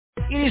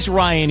It is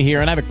Ryan here,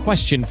 and I have a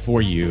question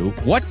for you.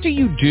 What do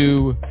you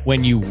do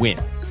when you win?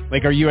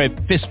 Like, are you a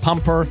fist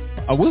pumper,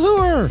 a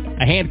woohooer,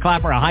 a hand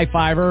clapper, a high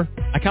fiver?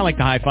 I kind of like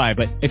the high five,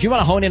 but if you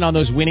want to hone in on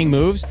those winning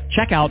moves,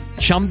 check out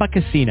Chumba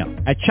Casino.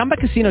 At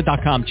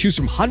ChumbaCasino.com, choose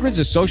from hundreds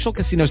of social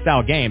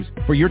casino-style games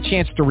for your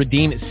chance to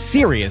redeem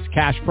serious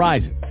cash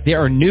prizes.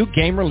 There are new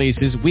game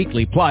releases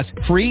weekly, plus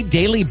free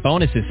daily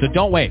bonuses. So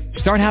don't wait.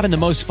 Start having the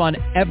most fun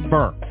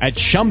ever at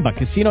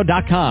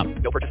ChumbaCasino.com.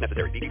 No purchase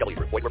necessary. VGW.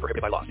 Void where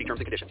prohibited by law. See terms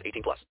and conditions.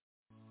 18+.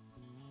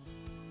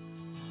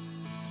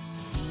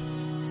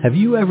 Have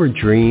you ever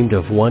dreamed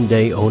of one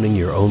day owning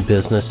your own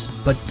business,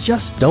 but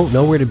just don't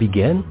know where to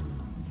begin?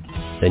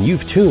 Then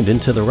you've tuned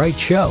into the right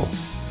show.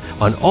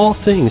 On All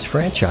Things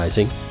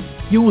Franchising,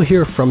 you will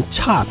hear from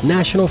top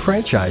national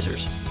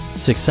franchisors,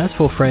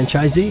 successful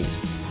franchisees,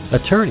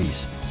 attorneys,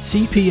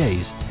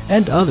 CPAs,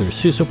 and others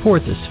who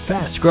support this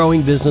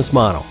fast-growing business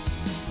model.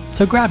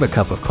 So grab a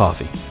cup of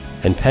coffee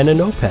and pen and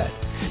notepad,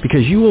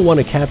 because you will want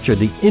to capture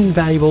the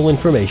invaluable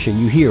information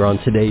you hear on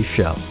today's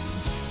show.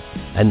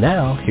 And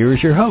now, here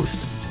is your host,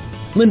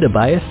 Linda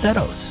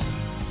Ballesteros.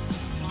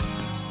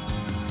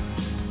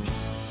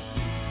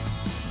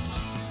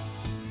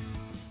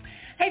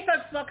 Hey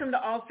folks, welcome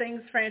to All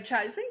Things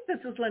Franchising. This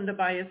is Linda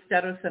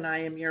Ballesteros and I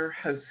am your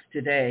host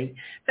today.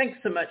 Thanks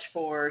so much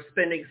for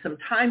spending some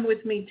time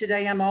with me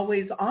today. I'm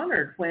always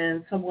honored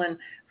when someone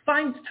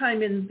finds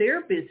time in their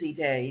busy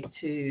day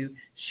to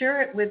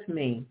share it with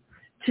me.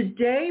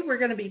 Today, we're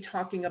going to be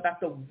talking about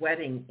the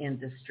wedding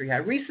industry. I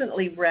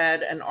recently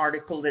read an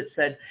article that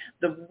said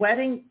the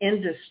wedding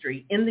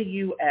industry in the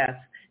U.S.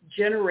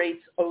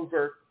 generates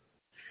over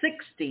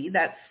 60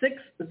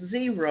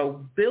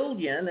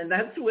 billion, and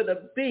that's with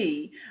a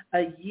B,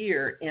 a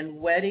year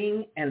in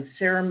wedding and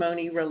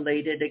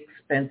ceremony-related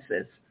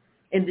expenses.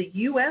 In the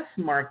U.S.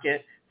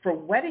 market for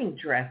wedding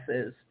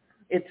dresses,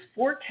 it's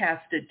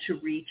forecasted to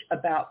reach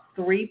about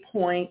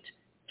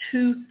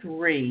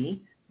 3.23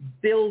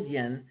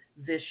 billion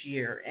this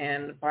year.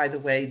 And by the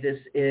way, this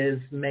is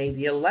May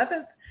the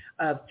 11th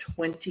of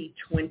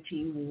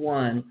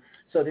 2021.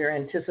 So they're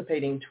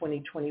anticipating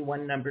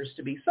 2021 numbers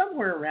to be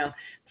somewhere around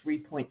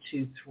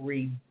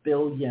 3.23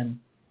 billion.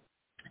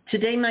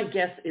 Today, my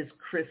guest is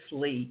Chris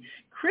Lee.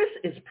 Chris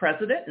is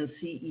president and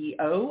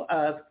CEO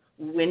of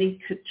Winnie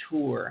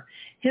Couture.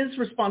 His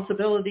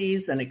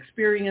responsibilities and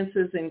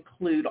experiences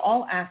include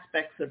all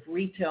aspects of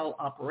retail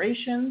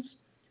operations,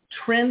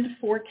 trend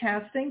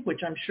forecasting,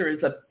 which I'm sure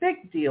is a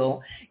big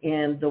deal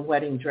in the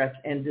wedding dress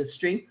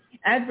industry,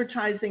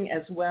 advertising,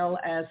 as well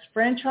as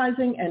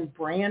franchising and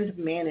brand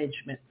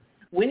management.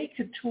 Winnie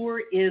Couture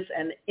is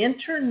an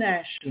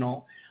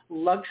international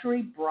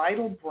luxury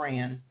bridal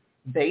brand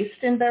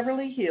based in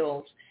Beverly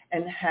Hills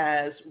and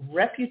has a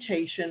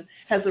reputation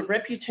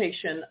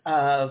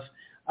of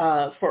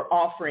for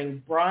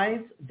offering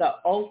brides the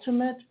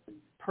ultimate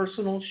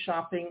personal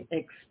shopping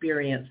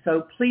experience.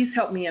 So please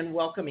help me in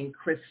welcoming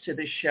Chris to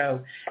the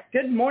show.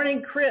 Good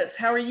morning, Chris.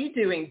 How are you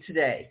doing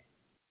today?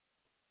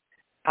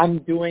 I'm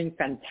doing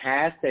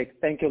fantastic.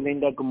 Thank you,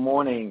 Linda. Good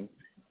morning.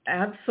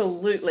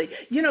 Absolutely.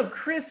 You know,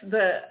 Chris,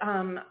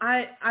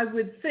 I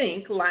would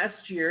think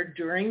last year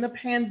during the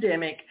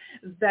pandemic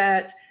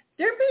that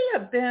there may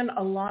have been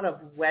a lot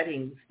of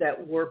weddings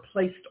that were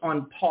placed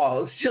on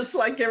pause, just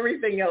like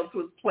everything else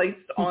was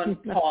placed on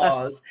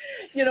pause.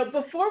 You know,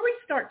 before we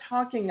start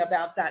talking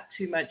about that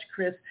too much,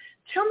 Chris,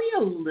 tell me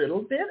a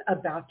little bit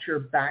about your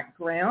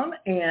background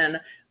and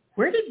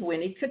where did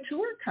Winnie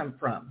Couture come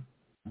from?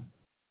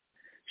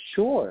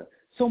 Sure.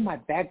 So my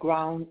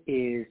background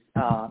is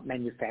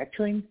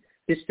manufacturing,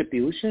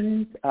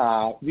 distribution,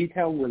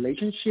 retail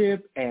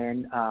relationship,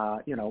 and,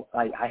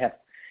 I have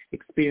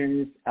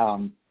experience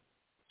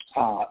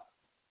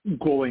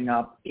growing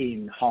up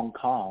in Hong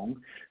Kong.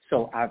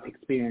 So I've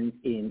experienced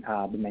in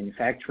the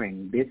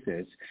manufacturing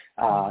business,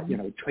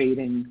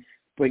 trading,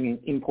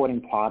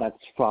 importing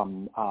products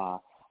from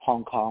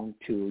Hong Kong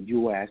to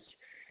U.S.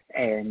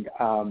 And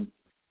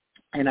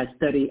I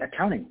study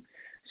accounting.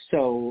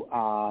 So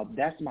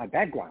that's my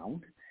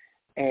background.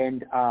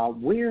 And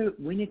where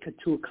Winnie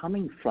Couture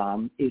coming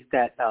from is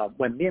that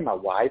when me and my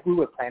wife, we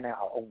were planning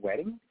our own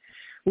wedding,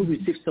 we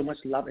received so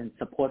much love and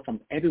support from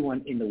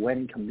everyone in the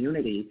wedding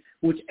community,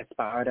 which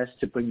inspired us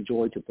to bring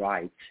joy to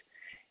brides.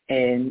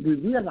 And we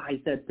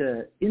realized that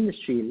the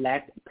industry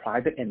lacked a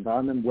private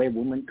environment where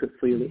women could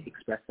freely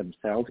express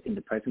themselves in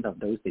the presence of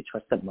those they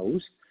trusted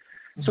most.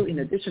 So in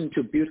addition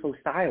to beautiful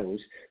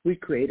styles, we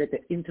created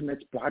the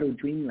intimate bridal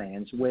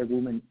dreamlands where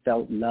women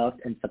felt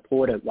loved and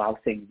supported while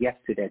saying yes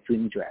to their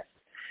dream dress.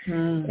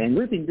 And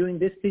we've been doing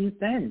this since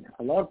then.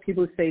 A lot of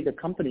people say the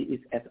company is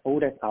as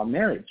old as our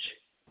marriage.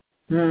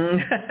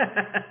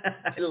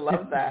 I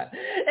love that.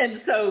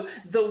 And so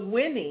the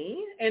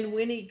Winnie and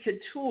Winnie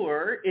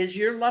Couture is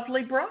your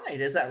lovely bride.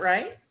 Is that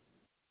right?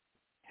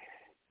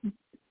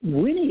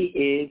 Winnie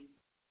is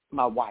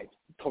my wife.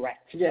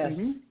 Correct. Yes.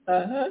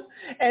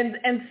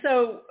 And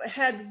so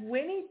had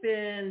Winnie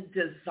been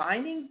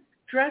designing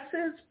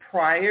dresses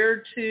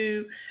prior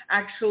to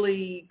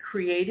actually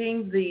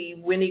creating the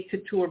Winnie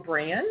Couture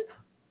brand?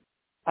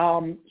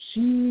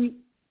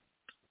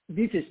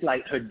 This is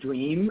like her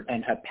dream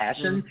and her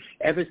passion.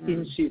 Ever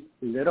since she's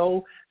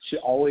little, she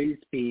always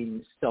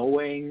been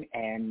sewing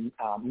and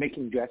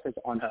making dresses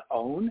on her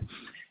own.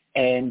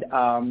 And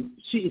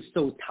she is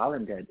so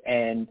talented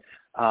and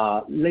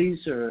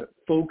laser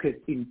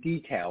focused in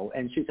detail,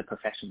 and she's a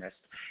perfectionist.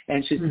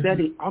 And she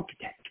studied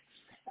architect.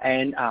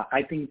 And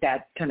I think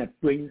that kind of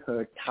brings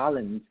her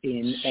talent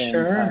in. And,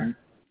 sure.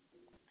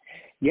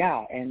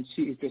 And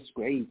she is just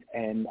great.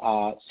 And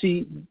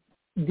she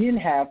didn't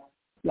have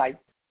like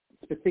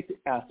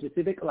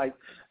specific like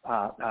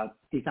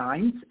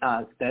designs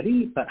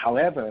study, but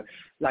however,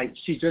 like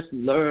she just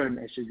learned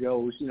as she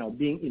goes,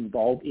 being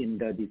involved in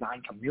the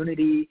design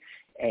community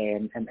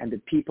and the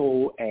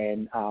people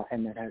and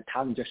her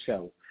talent just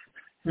show.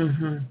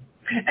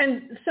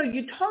 And so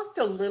you talked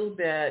a little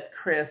bit,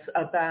 Chris,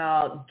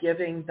 about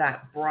giving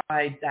that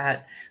bride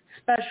that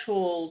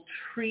special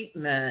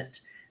treatment.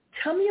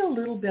 Tell me a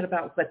little bit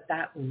about what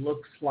that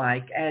looks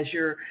like as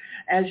your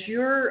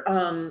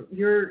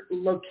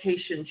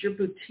locations, your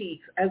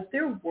boutiques, as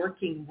they're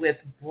working with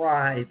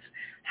brides.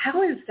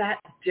 How is that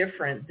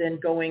different than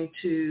going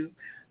to,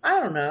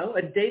 I don't know,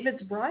 a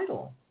David's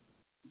Bridal?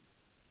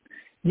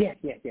 Yes.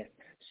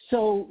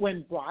 So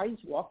when brides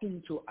walk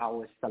into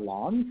our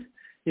salons,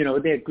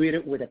 they're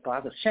greeted with a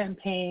glass of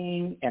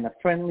champagne and a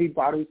friendly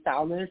bridal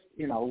stylist,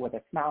 with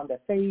a smile on their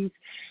face.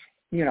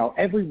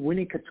 Every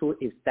Winnie Couture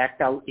is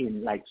decked out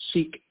in like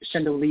chic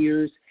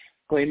chandeliers,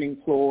 gleaming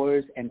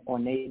floors, and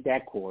ornate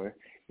decor.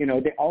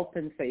 They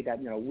often say that,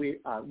 we're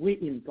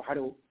in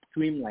bridal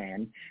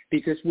dreamland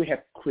because we have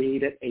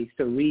created a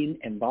serene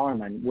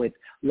environment with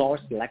large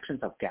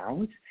selections of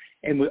gowns,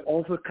 and we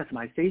offer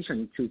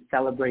customization to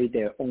celebrate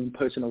their own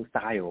personal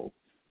style.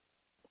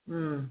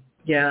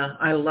 Yeah,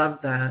 I love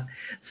that.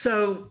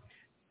 So,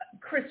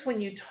 Chris, when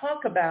you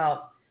talk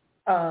about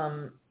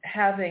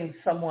having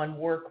someone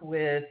work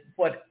with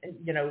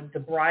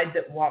the bride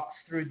that walks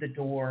through the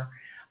door,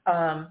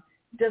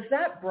 does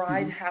that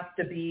bride have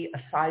to be a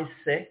size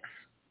 6?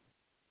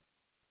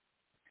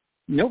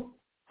 Nope.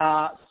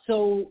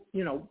 So,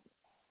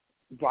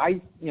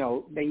 brides,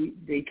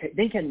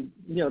 they can,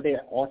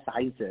 they're all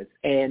sizes.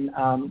 And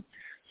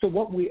so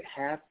what we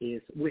have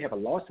is we have a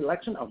large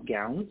selection of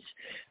gowns,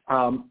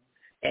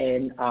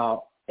 and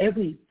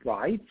every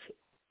bride,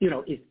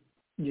 is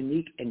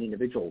unique and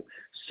individual.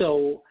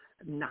 So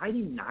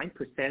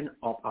 99%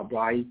 of our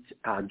brides'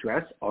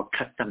 dress are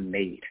custom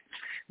made.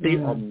 They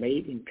are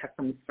made in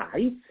custom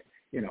size,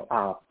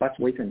 bust,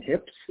 waist, and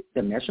hips,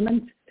 the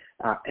measurement,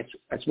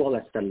 as well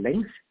as the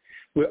length.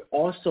 We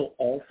also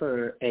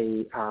offer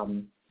a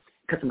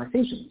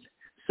customizations.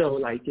 So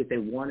like if they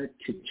wanted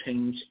to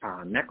change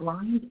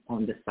neckline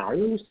on the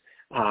styles,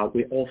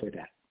 we offer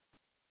that.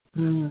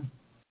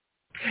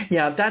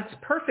 Yeah, that's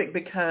perfect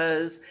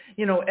because,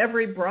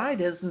 every bride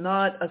is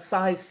not a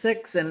size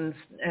 6 and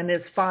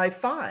is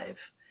 5'5".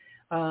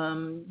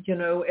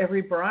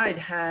 Every bride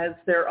has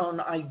their own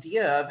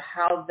idea of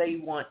how they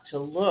want to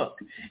look.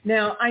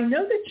 Now, I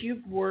know that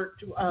you've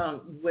worked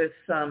with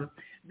some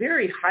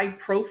very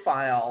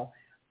high-profile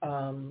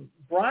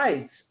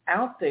brides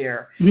out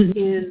there.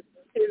 Is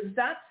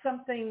that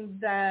something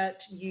that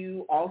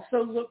you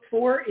also look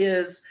for,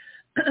 is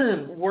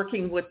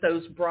working with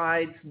those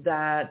brides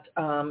that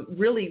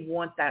really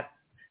want that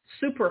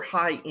super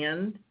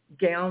high-end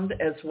gown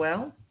as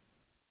well?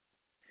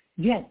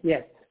 Yes.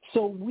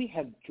 So we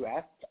have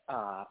dressed,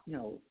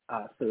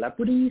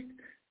 celebrities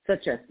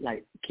such as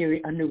like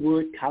Carrie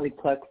Underwood, Kelly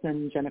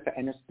Clarkson, Jennifer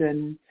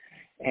Aniston,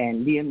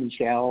 and Lea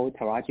Michele,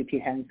 Taraji P.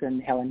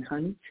 Henson, Helen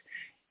Hunt,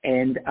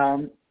 and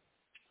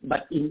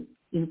but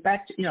in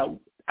fact,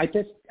 I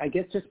guess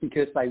just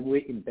because like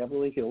we're in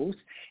Beverly Hills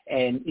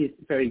and it's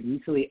very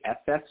easily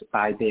accessed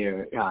by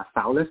their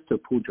stylists to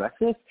pull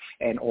dresses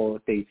or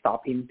they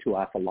stop into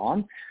our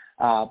salon.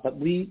 But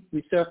we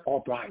serve all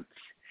brides,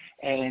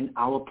 and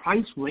our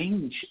price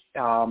range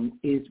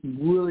is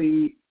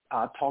really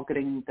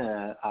targeting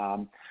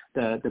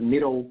the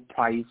middle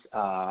price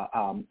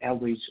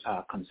average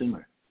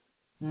consumer.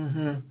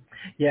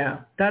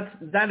 Yeah,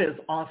 that is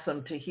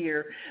awesome to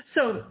hear.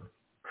 So,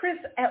 Chris,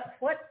 at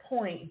what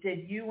point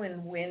did you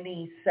and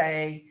Winnie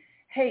say,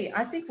 hey,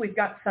 I think we've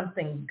got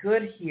something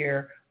good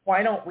here.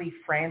 Why don't we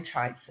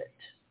franchise it?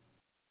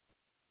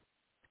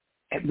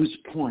 At which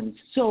point?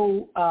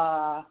 So,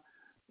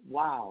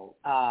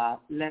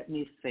 let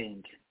me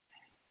think.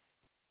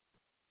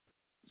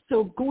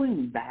 So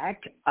going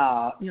back,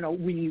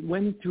 we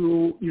went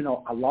through,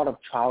 a lot of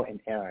trial and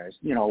errors,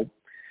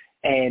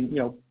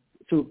 and,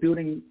 through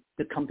building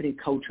the company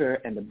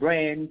culture and the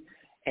brand.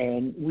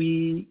 And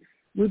we've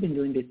been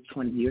doing this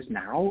 20 years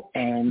now.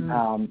 And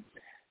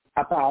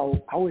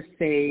about, I would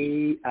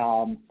say,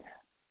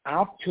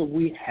 after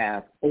we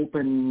have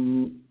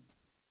opened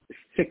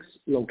 6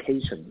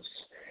 locations,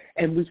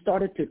 and we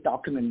started to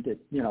document it,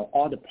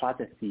 all the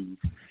processes,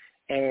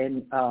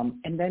 and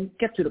then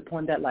get to the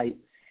point that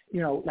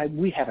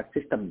we have a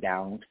system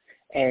down,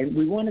 and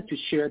we wanted to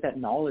share that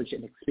knowledge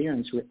and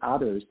experience with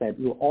others that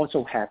will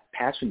also have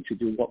passion to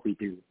do what we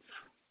do.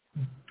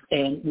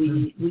 And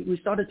we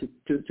started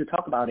to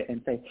talk about it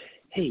and say,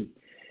 hey,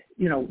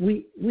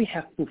 we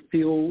have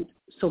fulfilled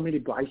so many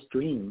brides'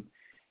 dreams,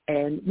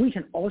 and we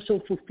can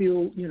also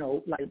fulfill,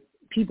 like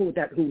people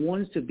who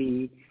wants to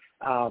be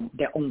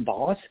their own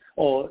boss,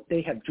 or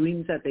they have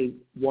dreams that they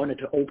wanted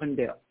to open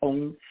their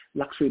own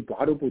luxury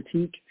bridal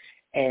boutique.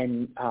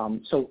 And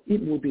so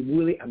it would be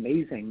really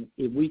amazing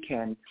if we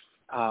can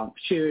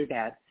share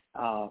that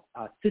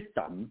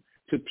system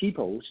to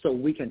people so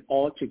we can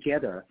all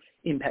together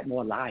impact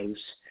more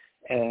lives.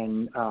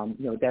 And,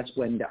 that's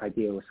when the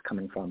idea was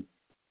coming from.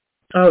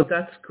 Oh,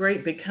 that's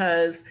great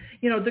because,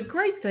 the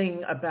great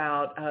thing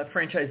about a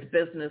franchise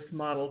business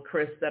model,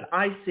 Chris, that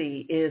I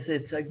see is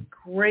it's a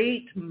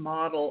great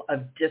model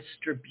of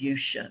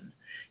distribution.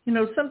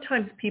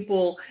 Sometimes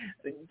people,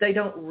 they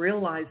don't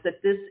realize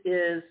that this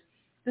is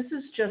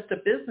just a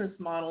business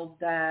model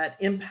that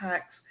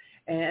impacts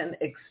and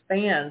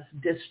expands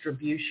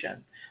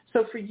distribution.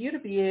 So for you to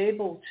be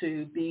able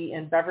to be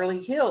in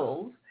Beverly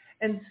Hills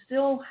and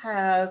still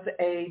have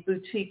a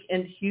boutique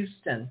in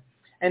Houston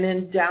and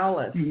in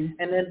Dallas and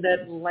in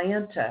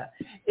Atlanta,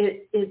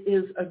 it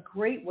is a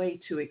great way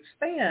to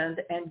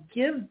expand and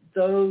give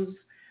those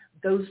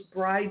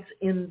brides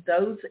in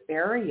those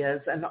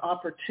areas an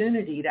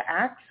opportunity to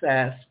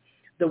access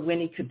the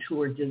Winnie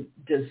Couture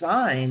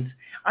designs.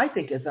 I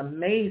think is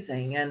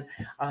amazing, and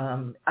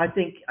I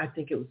think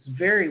it was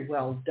very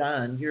well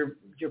done. Your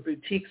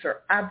boutiques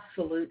are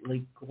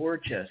absolutely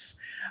gorgeous.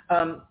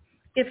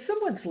 If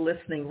someone's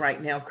listening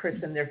right now,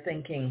 Chris, and they're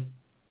thinking,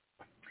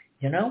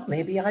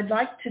 maybe I'd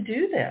like to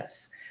do this.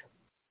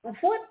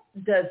 What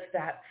does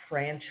that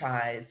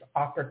franchise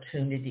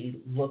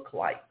opportunity look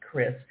like,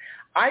 Chris?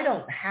 I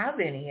don't have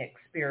any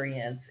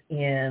experience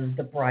in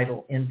the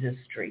bridal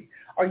industry.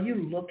 Are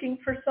you looking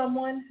for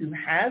someone who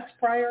has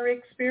prior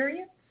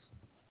experience?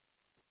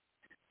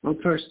 Well,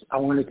 first, I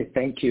wanted to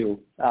thank you,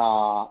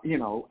 for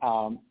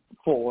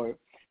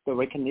the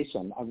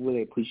recognition. I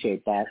really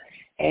appreciate that.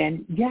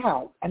 And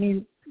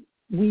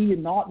we are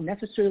not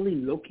necessarily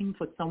looking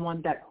for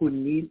someone who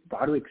needs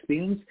bridal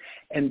experience,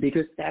 and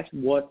because that's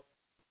what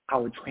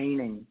our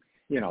training,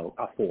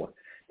 are for.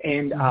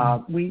 And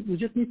we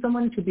just need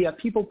someone to be a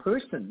people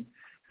person,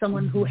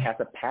 someone who has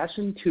a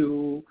passion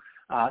to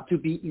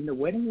be in the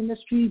wedding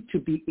industry, to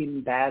be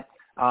in that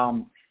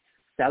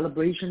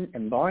celebration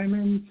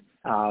environment,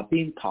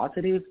 being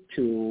positive,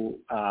 to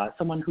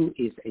someone who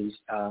is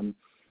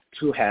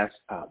who has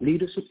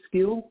leadership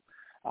skill.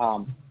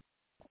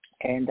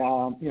 And,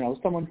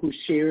 someone who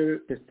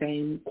shares the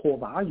same core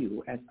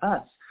value as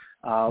us.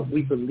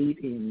 We believe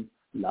in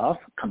love,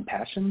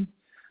 compassion,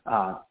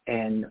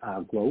 and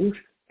growth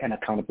and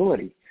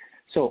accountability.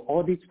 So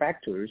all these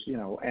factors,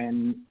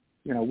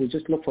 we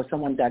just look for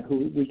someone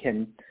who we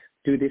can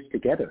do this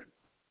together.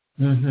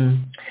 Mm-hmm.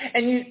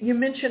 And you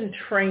mentioned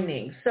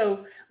training.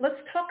 So let's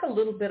talk a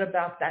little bit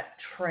about that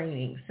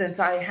training. Since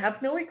I have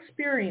no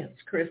experience,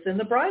 Chris, in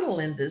the bridal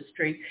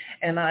industry,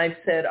 and I've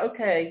said,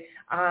 okay,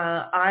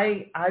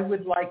 I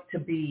would like to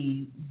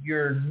be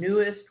your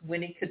newest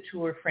Winnie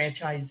Couture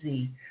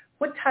franchisee.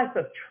 What type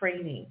of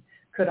training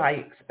could I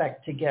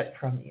expect to get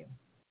from you?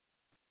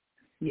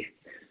 Yes.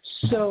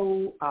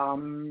 So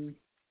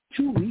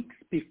 2 weeks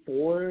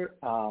before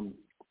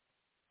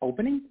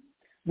opening,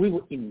 we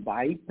will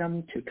invite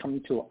them to come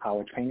to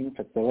our training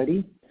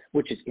facility,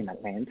 which is in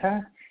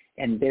Atlanta,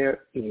 and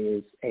there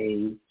is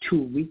a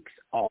 2 weeks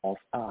of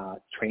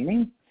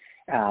training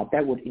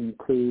that would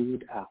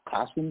include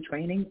classroom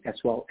training as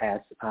well as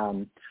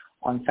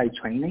on-site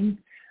training.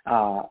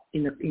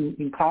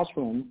 In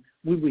classroom,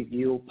 we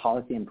review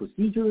policy and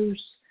procedures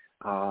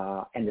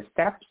and the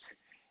steps,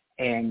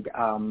 and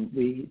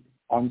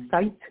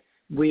on-site,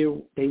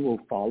 they will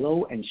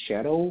follow and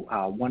shadow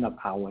one of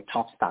our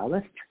top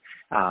stylists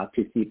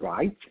to see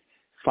brides,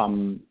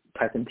 from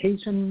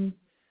presentation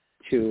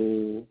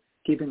to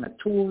giving a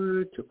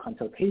tour to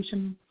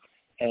consultation,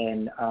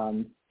 and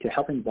to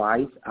helping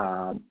brides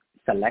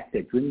select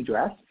their dream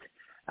dress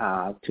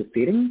to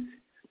fittings.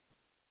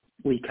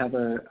 We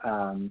cover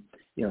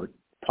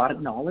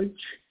product knowledge,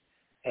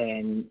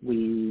 and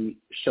we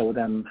show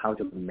them how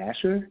to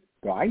measure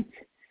brides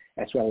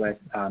as well as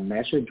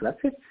measure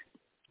dresses.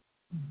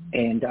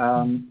 And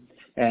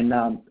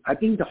I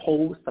think the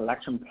whole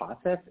selection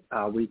process,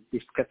 we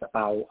discuss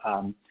about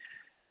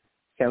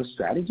sales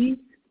strategy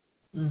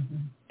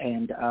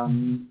and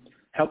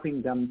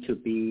helping them to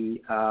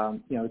be,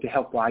 to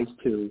help brides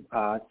to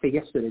say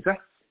yes to the dress,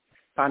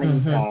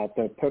 finding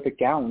the perfect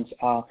gowns.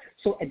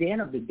 So at the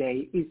end of the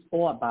day, it's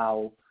all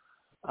about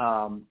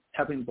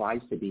helping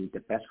brides to be the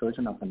best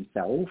version of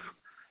themselves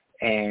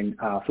and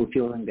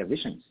fulfilling their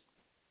visions.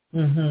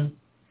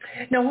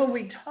 Now, when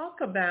we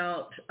talk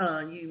about,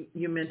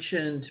 you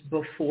mentioned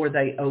before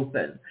they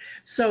open.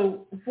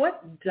 So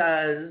what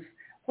is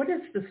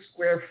the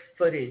square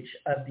footage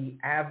of the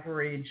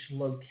average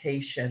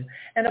location,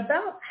 and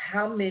about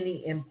how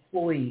many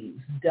employees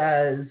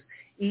does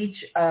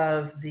each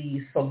of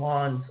the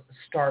salons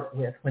start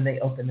with when they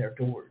open their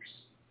doors?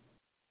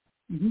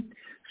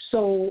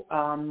 So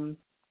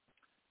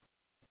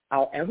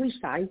our average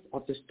size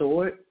of the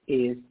store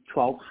is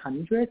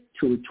 1,200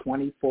 to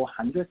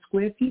 2,400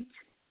 square feet.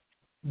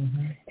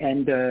 Mm-hmm.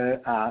 And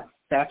the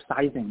staff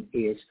sizing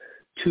is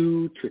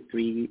 2 to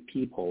 3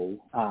 people,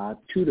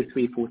 2 to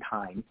 3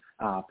 full-time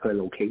per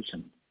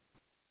location.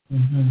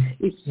 Mm-hmm.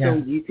 It's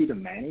so easy to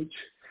manage.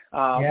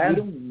 We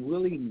don't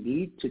really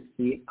need to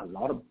see a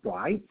lot of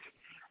brides,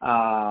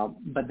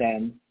 but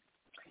then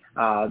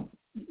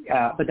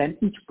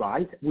each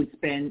bride, we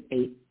spend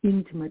an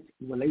intimate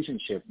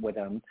relationship with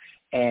them,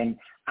 and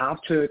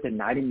after the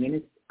 90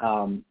 minutes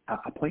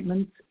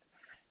appointment,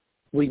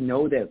 we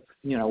know the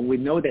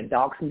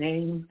dog's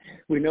name,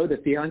 we know the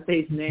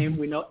fiance's name,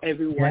 we know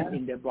everyone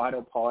in the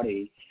bridal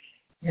party.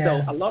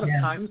 So a lot of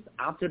times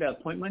after the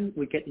appointment,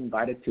 we get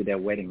invited to their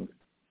weddings.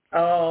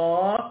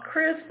 Oh,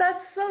 Chris,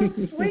 that's so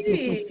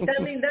sweet.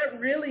 I mean, that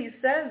really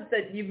says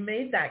that you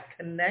made that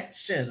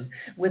connection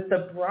with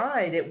the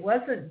bride. It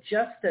wasn't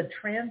just a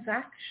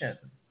transaction.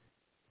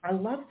 I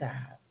love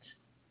that.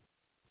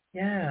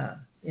 Yeah.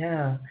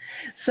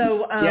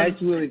 So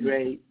it's really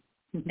great.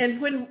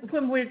 And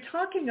when we're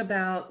talking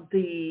about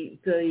the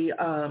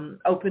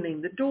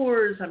opening the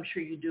doors, I'm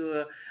sure you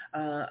do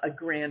a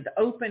grand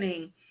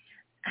opening.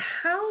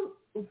 How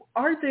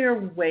are there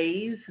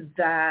ways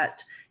that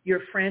your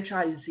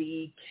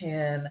franchisee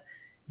can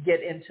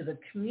get into the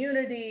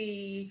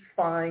community,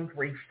 find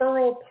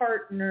referral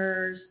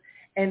partners,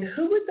 and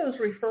who would those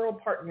referral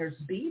partners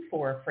be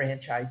for a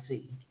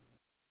franchisee?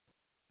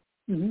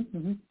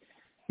 Mm-hmm.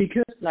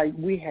 Because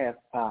we have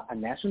a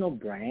national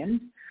brand,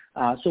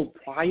 so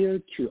prior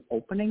to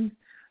opening,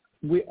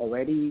 we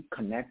already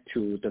connect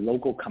to the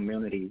local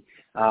community,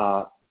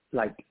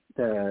 like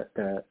the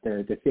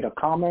City of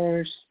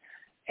Commerce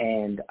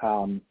and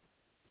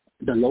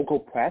the local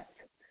press.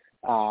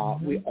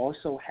 We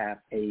also have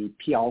a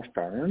PR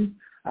firm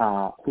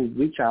who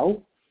reach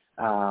out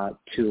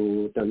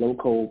to the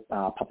local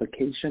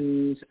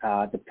publications,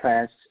 the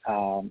press,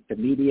 the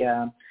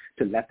media,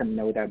 to let them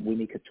know that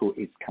Winnie Couture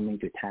is coming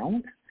to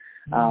town.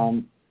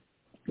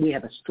 We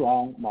have a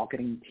strong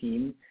marketing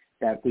team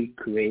that we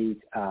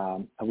create.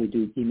 We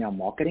do email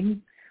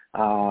marketing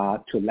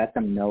to let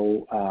them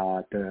know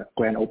the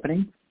grand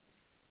opening.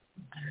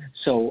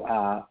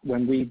 So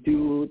when we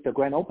do the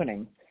grand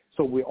opening,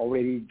 so we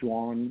already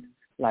drawn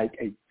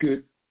a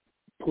good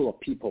pool of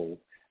people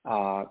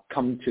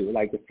come to,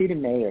 the city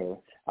mayor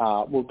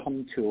will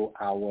come to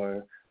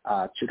our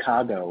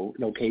Chicago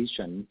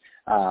location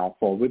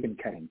for ribbon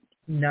cutting.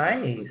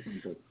 Nice.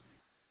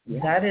 Yeah.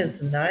 That is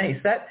nice.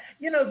 That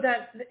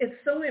it's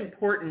so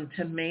important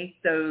to make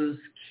those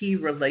key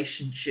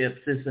relationships,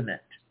 isn't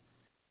it?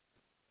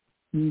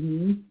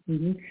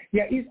 Mm-hmm.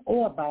 Yeah, it's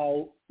all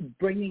about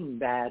bringing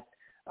that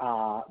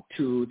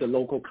to the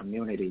local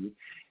community,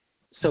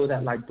 so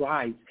that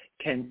brides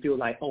can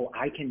feel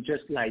I can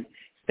just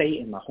stay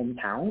in my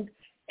hometown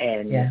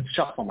and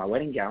shop for my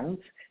wedding gowns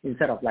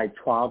instead of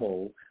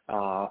travel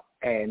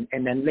and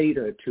then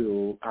later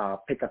to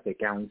pick up the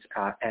gowns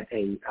at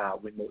a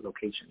remote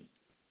location.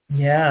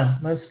 Yeah,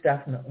 most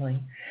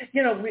definitely.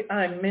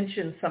 I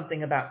mentioned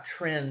something about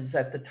trends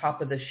at the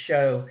top of the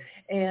show,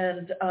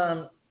 and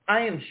I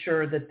am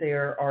sure that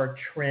there are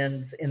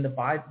trends in the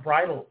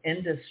bridal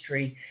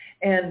industry.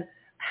 And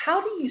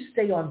how do you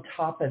stay on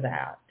top of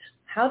that?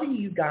 How do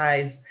you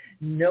guys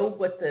know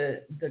what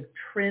the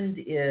trend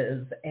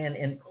is and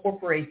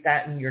incorporate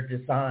that in your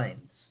designs?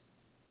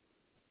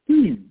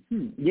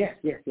 Yes.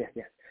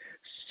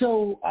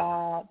 So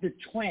the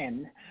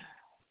trend,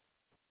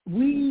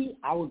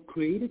 our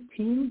creative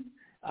team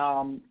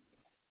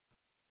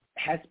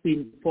has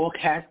been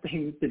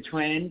forecasting the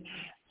trend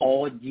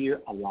all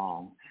year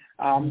long.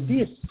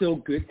 They are so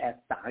good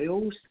at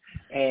styles,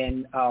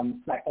 and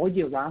all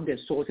year round they're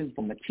sourcing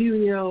for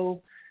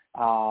material.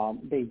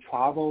 They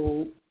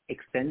travel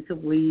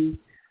extensively.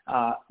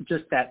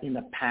 Just that in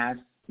the past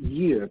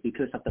year,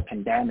 because of the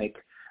pandemic,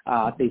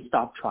 they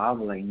stopped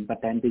traveling,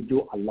 but then they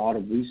do a lot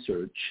of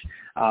research,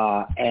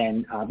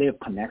 and they have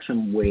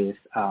connection with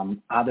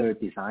other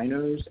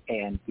designers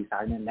and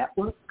designer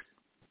networks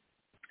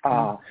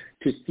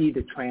to see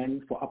the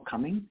trend for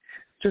upcoming,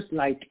 just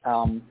like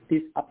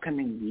this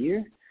upcoming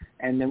year.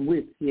 And then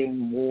we're seeing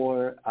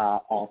more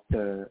of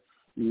the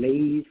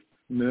lace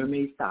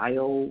mermaid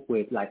style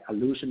with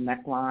illusion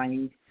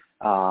neckline.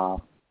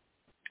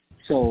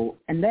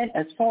 And then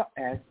as far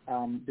as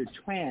the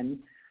trend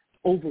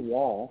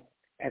overall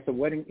as a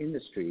wedding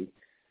industry,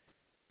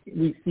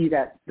 we see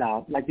that,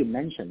 like you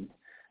mentioned,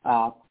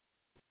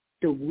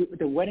 the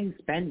wedding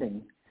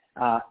spending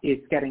is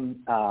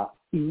being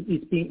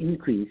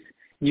increased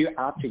year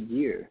after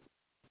year.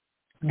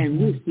 And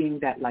we're seeing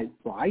that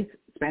brides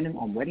spending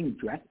on wedding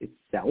dress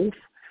itself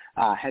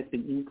has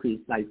been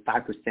increased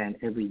 5%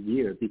 every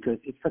year, because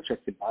it's such a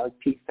symbolic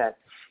piece that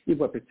it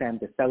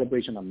represents the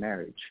celebration of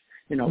marriage.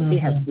 It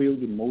has real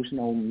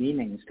emotional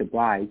meanings to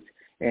brides,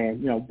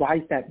 and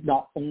brides that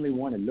not only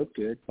want to look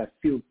good but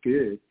feel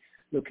good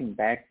looking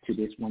back to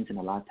this once in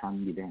a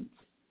lifetime event.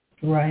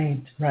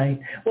 Right.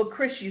 Well,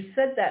 Chris, you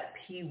said that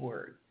P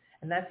word,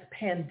 and that's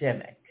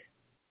pandemic.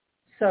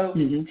 So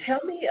tell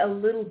me a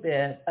little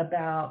bit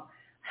about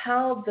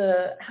how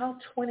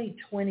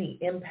 2020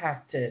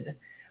 impacted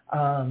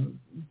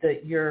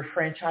your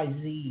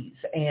franchisees,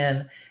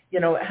 and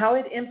how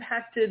it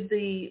impacted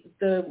the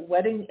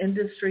wedding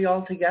industry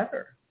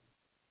altogether.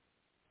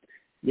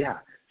 Yeah.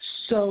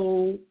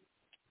 So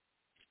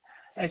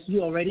as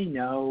you already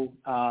know,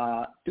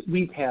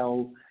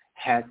 retail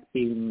has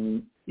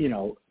been,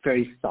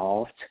 very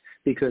soft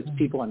because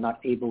people are not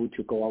able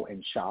to go out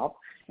and shop,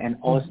 and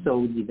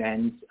also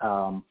events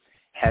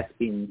has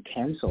been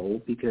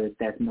canceled because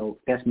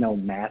there's no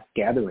mass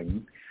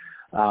gathering.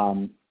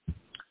 So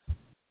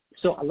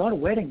a lot of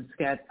weddings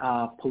get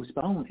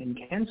postponed and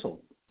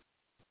canceled,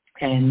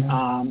 and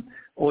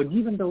or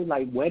even though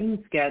like weddings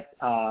get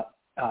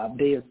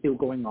they are still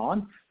going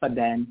on, but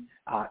then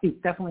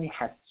it definitely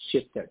has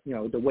shifted,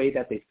 the way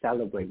that they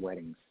celebrate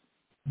weddings.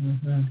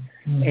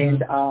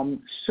 And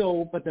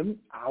but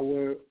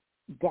our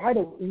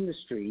bridal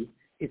industry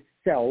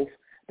itself,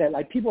 that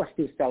like people are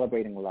still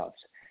celebrating love,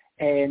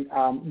 and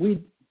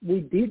we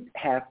did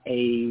have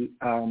a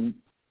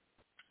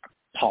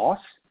pause,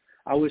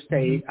 I would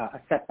say, a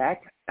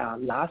setback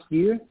last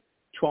year,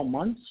 12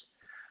 months.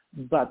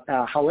 But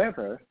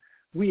however,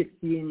 we are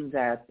seeing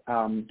that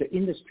the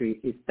industry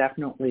is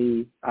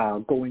definitely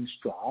going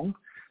strong,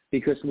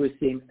 because we're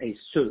seeing a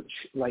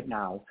surge right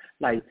now.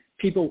 Like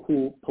people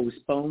who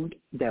postponed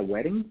their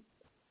wedding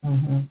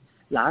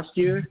last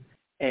year,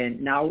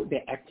 and now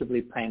they're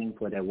actively planning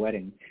for their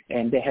wedding,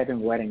 and they're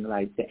having wedding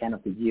like the end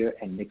of the year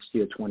and next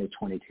year,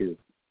 2022.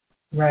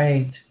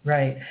 Right.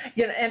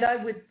 Yeah, and I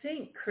would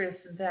think, Chris,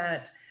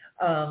 that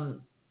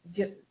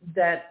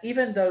that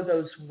even though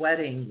those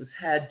weddings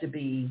had to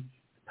be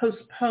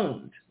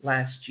postponed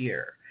last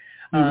year,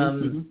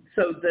 so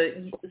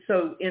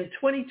in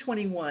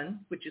 2021,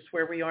 which is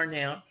where we are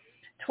now,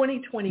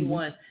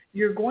 2021,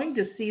 you're going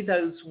to see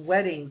those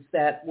weddings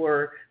that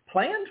were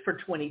planned for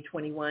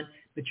 2021,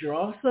 but you're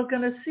also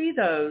going to see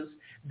those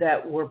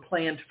that were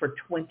planned for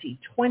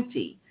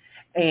 2020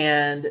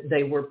 and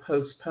they were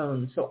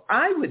postponed. So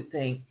I would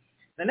think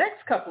the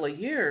next couple of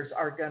years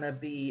are going to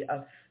be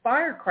a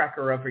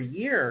firecracker of a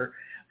year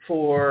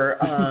for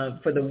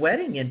the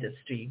wedding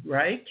industry,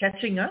 right?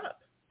 Catching up.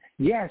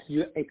 Yes,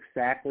 you're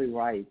exactly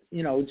right.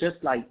 Just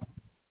like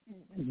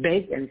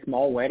big and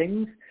small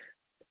weddings,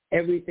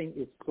 everything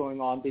is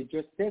going on.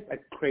 There's a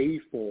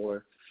crave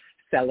for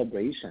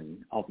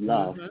celebration of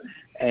love,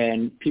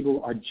 and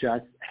people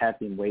have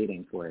been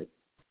waiting for it.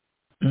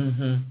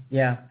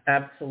 Yeah,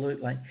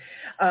 absolutely.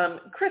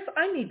 Chris,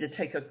 I need to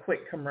take a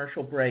quick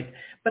commercial break,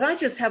 but I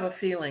just have a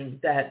feeling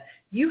that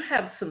you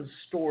have some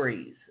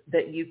stories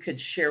that you could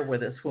share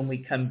with us when we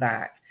come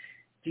back.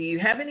 Do you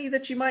have any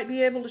that you might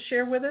be able to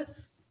share with us?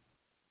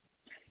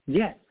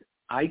 Yes,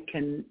 I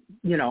can.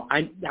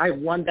 I have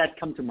one that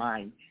come to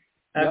mind.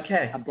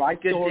 Okay. Yep, a bride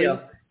story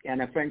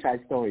and a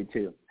franchise story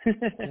too.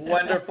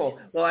 Wonderful.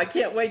 Well, I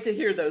can't wait to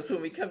hear those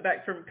when we come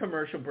back from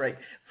commercial break.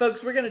 Folks,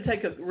 we're going to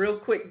take a real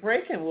quick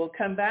break, and we'll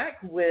come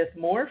back with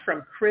more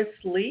from Chris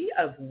Lee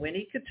of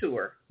Winnie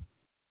Couture.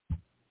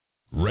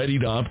 Ready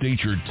to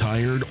update your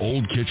tired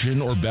old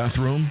kitchen or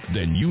bathroom?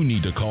 Then you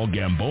need to call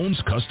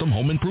Gambone's Custom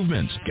Home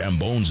Improvements.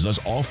 Gambone's does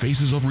all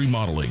phases of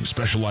remodeling,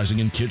 specializing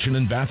in kitchen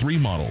and bath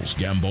remodels.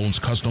 Gambone's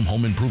Custom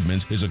Home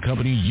Improvements is a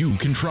company you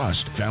can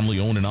trust. Family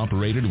owned and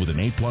operated with an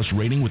A+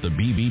 rating with the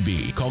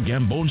BBB. Call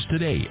Gambone's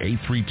today,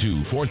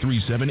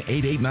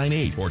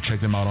 832-437-8898, or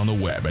check them out on the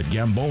web at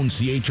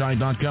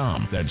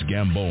GamboneCHI.com. That's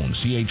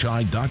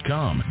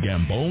GamboneCHI.com.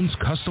 Gambone's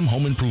Custom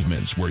Home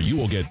Improvements, where you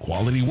will get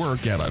quality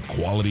work at a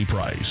quality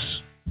price.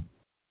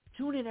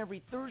 Tune in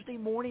every Thursday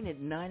morning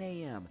at 9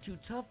 a.m. to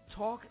Tough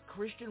Talk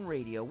Christian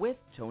Radio with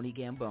Tony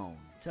Gambone.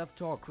 Tough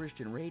Talk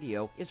Christian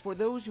Radio is for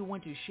those who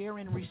want to share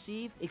and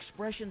receive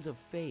expressions of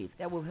faith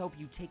that will help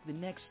you take the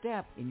next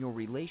step in your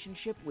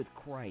relationship with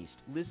Christ.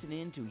 Listen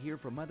in to hear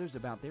from others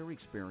about their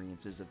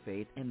experiences of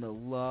faith and the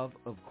love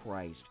of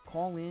Christ.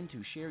 Call in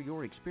to share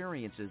your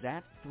experiences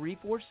at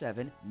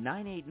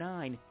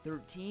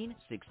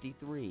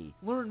 347-989-1363.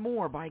 Learn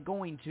more by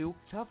going to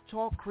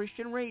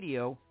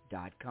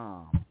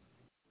toughtalkchristianradio.com.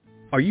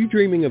 Are you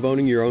dreaming of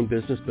owning your own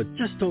business but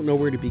just don't know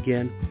where to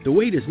begin? The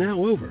wait is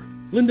now over.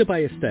 Linda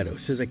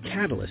Ballesteros is a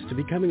catalyst to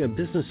becoming a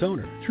business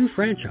owner through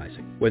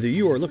franchising. Whether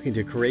you are looking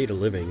to create a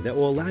living that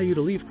will allow you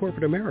to leave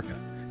corporate America,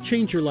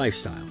 change your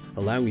lifestyle,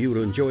 allowing you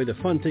to enjoy the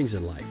fun things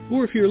in life,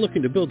 or if you're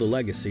looking to build a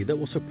legacy that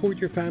will support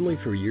your family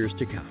for years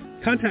to come.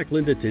 Contact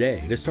Linda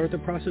today to start the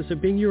process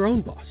of being your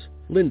own boss.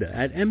 Linda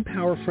at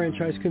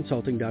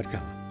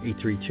empowerfranchiseconsulting.com,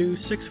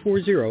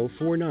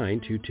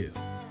 832-640-4922.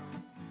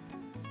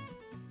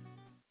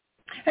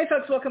 Hey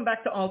folks, welcome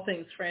back to All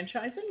Things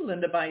Franchising.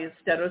 Linda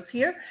Ballesteros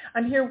here.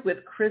 I'm here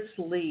with Chris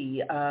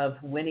Lee of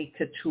Winnie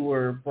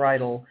Couture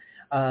Bridal.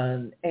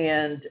 And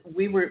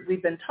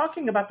we've been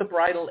talking about the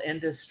bridal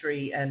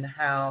industry and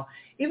how,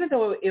 even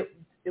though it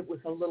was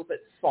a little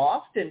bit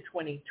soft in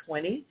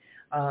 2020,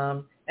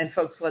 and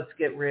folks, let's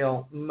get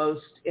real,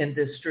 most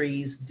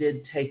industries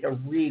did take a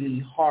really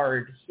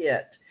hard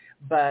hit,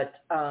 but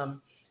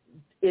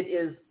it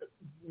is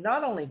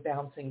not only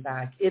bouncing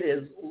back, it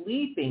is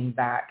leaping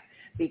back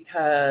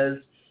because,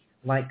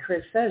 like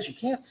Chris says, you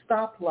can't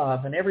stop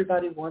love, and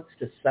everybody wants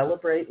to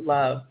celebrate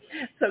love.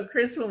 So,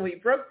 Chris, when we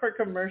broke for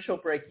commercial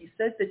break, you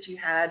said that you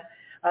had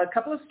a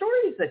couple of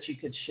stories that you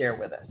could share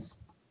with us.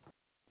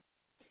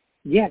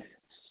 Yes.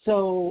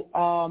 So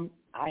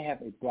I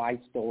have a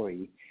bride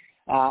story.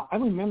 I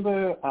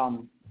remember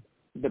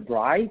the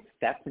bride,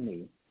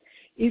 Stephanie,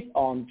 is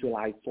on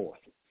July 4th.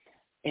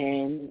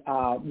 And,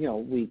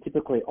 we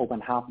typically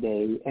open half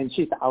day, and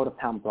she's an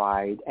out-of-town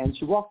bride. And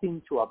she walked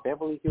into our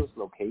Beverly Hills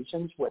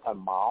locations with her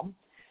mom,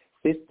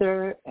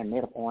 sister, and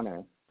maid of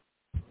honor.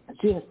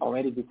 She has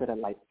already visited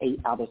like 8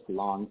 other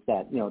salons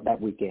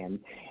that weekend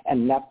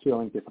and left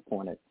feeling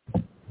disappointed.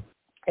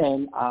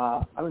 And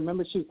I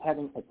remember she was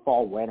having a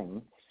fall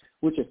wedding,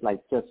 which is like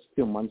just a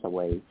few months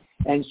away.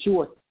 And she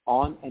was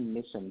on a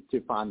mission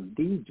to find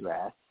the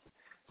dress.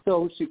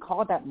 So she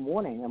called that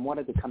morning and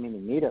wanted to come in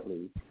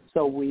immediately.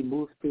 So we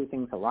moved few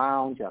things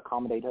around to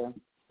accommodate her.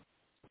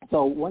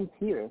 So once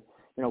here,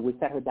 we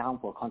sat her down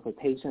for a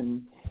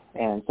consultation,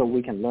 and so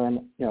we can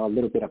learn, a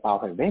little bit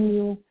about her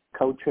venue,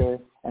 culture,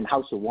 and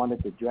how she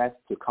wanted the dress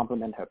to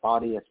complement her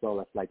body as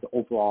well as like the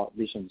overall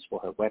visions for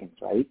her weddings,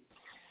 right?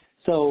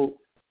 So,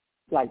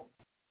 like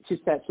she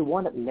said, she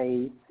wanted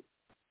lace,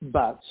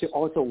 but she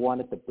also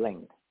wanted the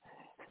bling.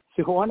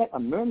 She wanted a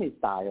mermaid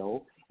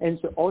style, and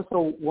she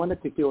also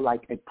wanted to feel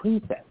like a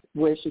princess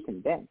where she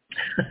can dance.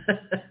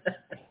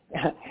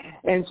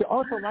 And she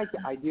also liked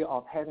the idea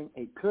of having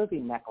a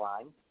curvy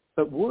neckline,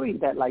 but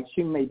worried that like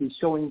she may be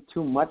showing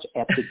too much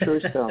at the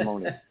church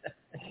ceremony.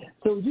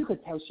 So you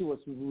could tell she was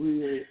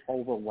really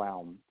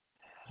overwhelmed.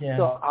 Yeah.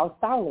 So our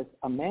stylist,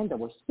 Amanda,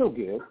 was so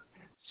good.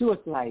 She was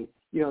like,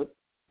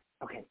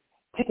 okay,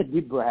 take a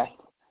deep breath.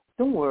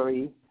 Don't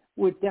worry.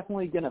 We're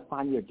definitely going to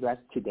find your dress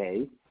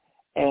today.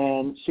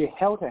 And she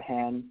held her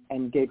hand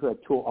and gave her a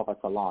tour of a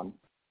salon.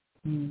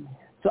 Mm.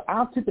 So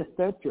after the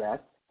third dress,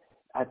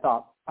 I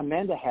thought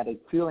Amanda had a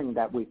feeling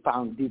that we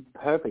found the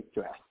perfect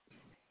dress.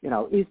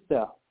 It's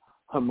the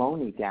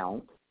Harmony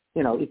gown.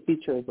 It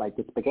features like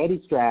the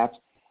spaghetti straps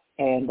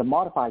and the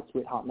modified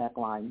sweetheart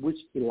neckline, which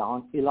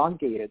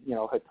elongated,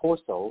 her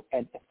torso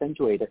and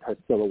accentuated her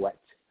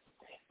silhouette.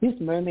 This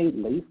mermaid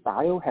lace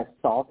style has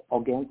soft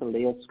organza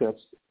layered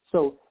skirts,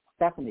 so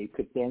Stephanie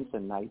could dance the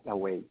night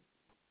away.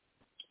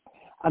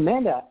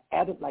 Amanda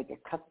added like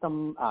a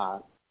custom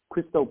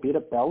crystal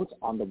beaded belt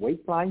on the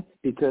waistline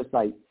because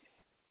like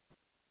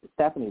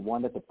Stephanie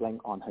wanted the bling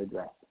on her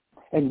dress.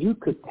 And you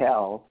could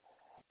tell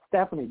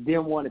Stephanie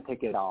didn't want to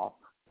take it off.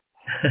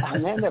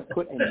 Amanda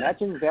put a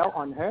matching veil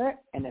on her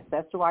and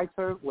accessorized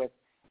her with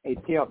a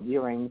pair of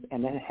earrings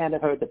and then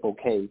handed her the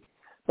bouquet.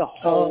 The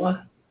whole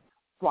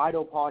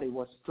bridal party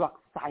was struck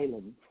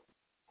silent.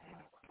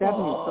 Stephanie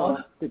saw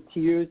the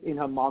tears in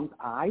her mom's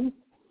eyes,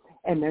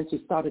 and then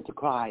she started to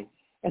cry.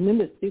 And then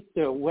the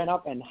sister went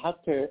up and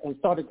hugged her and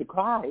started to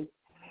cry.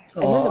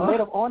 And then the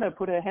maid of honor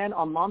put her hand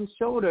on mom's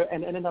shoulder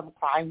and ended up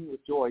crying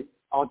with joy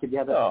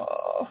altogether.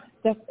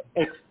 That's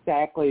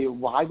exactly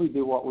why we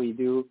do what we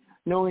do,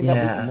 knowing that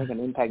we can make an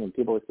impact in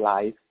people's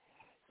lives.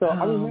 So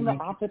I remember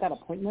after that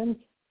appointment,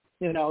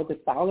 the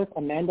stylist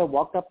Amanda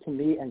walked up to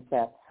me and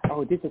said,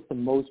 this is the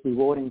most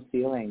rewarding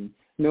feeling,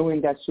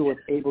 knowing that she was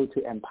able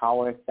to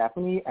empower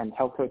Stephanie and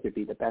help her to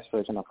be the best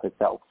version of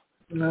herself.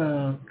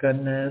 Oh,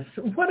 goodness.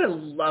 What a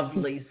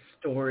lovely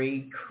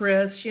story,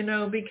 Chris,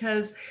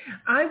 because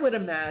I would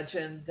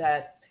imagine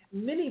that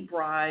many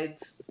brides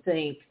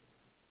think,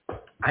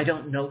 I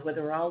don't know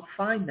whether I'll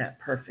find that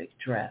perfect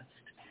dress.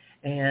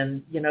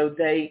 And,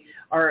 they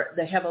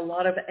have a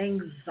lot of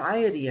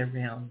anxiety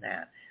around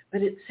that.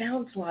 But it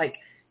sounds like,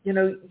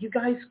 you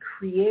guys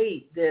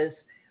create this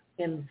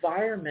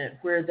environment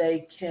where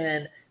they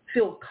can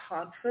feel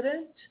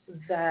confident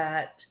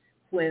that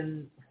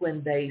when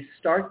they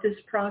start this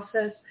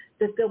process,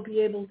 that they'll be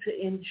able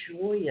to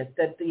enjoy it,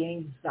 that the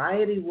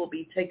anxiety will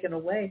be taken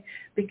away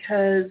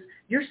because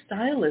your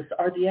stylists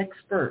are the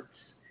experts.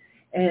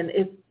 And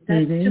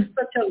that's just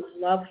such a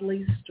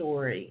lovely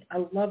story.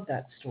 I love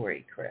that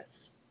story, Chris.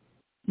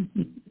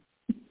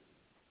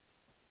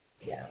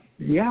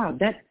 Yeah,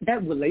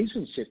 that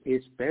relationship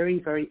is very,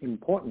 very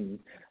important.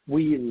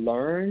 We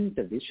learn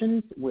the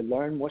visions, we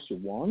learn what she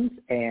wants,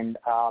 and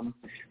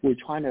we're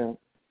trying to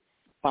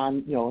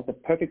find, the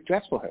perfect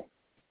dress for her.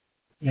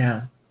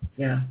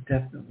 Yeah,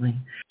 definitely.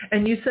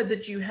 And you said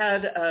that you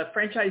had a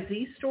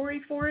franchisee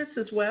story for us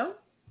as well?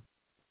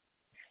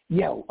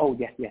 Yeah,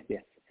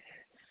 yes.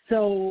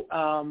 So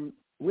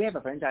we have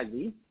a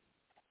franchisee,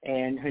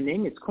 and her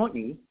name is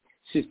Courtney.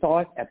 She saw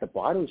us at the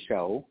bridal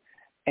show,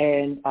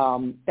 and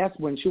that's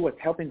when she was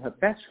helping her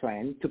best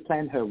friend to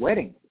plan her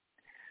wedding.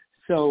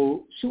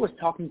 So she was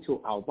talking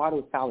to our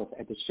bridal stylist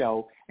at the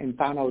show and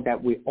found out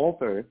that we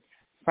offer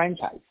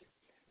franchise.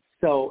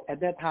 So at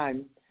that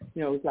time,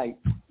 it's like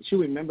she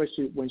remembers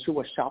when she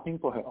was shopping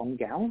for her own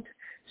gown,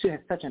 she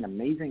had such an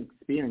amazing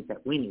experience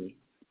at Winnie.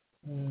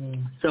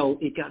 So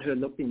it got her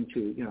looked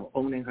into,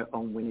 owning her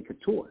own Winnie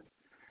Couture.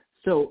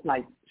 So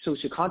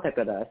she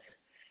contacted us,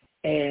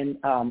 And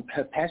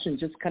her passion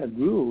just kind of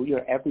grew,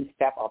 every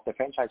step of the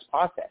franchise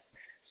process,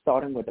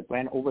 starting with the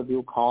brand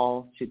overview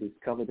call. She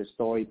discovered the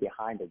story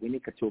behind the Winnie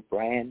Couture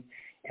brand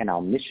and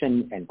our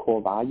mission and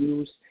core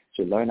values.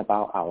 She learned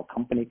about our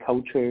company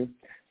culture.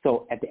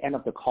 So at the end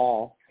of the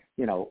call,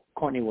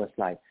 Courtney was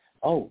like,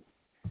 oh,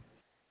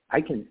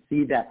 I can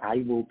see that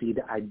I will be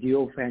the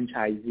ideal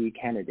franchisee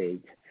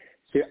candidate.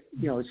 So,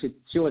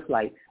 she was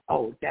like,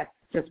 oh, that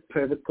just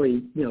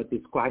perfectly,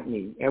 described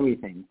me,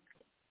 everything.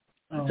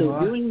 Oh, so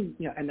wow.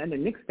 And then the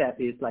next step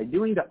is like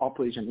doing the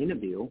operation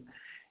interview,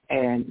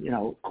 and,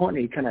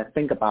 Courtney kind of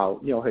think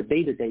about, her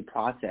day-to-day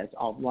process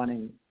of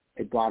running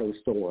a bridal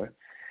store.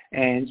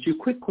 And she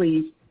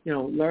quickly,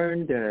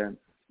 learned the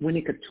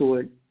Winnie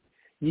Couture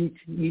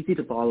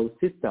easy-to-follow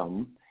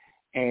system.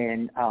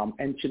 And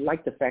she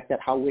liked the fact that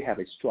how we have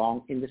a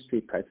strong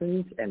industry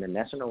presence and a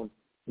national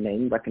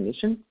name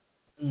recognition.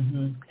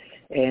 Mm-hmm.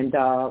 And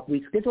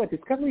we scheduled a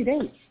discovery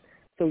day.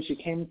 So she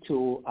came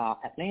to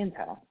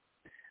Atlanta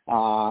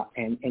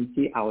and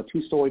see our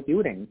two-story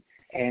building.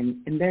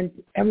 And then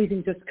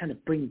everything just kind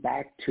of bring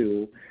back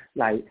to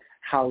like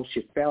how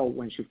she felt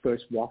when she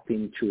first walked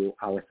into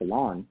our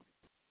salon.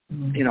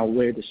 Mm-hmm.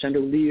 Where the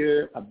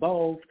chandelier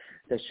above,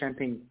 the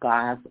champagne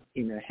glass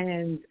in her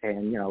hands,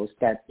 and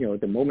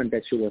the moment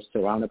that she was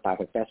surrounded by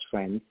her best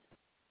friends.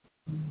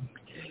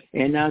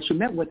 And she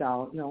met with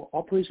our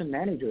operation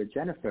manager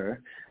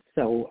Jennifer.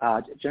 So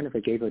Jennifer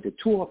gave her the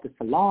tour of the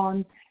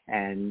salon,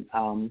 and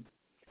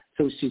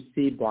so she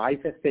see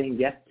brides saying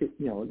yes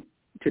to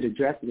the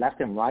dress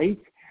left and right.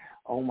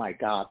 Oh my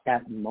God,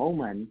 that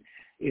moment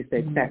is the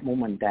exact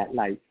moment that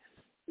like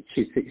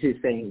she's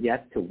saying yes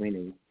to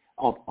Winnie,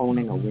 of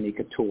owning a Winnie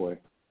Couture.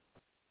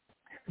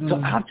 So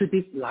after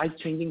this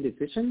life-changing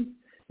decision,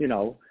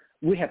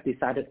 we have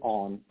decided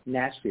on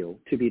Nashville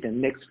to be the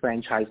next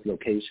franchise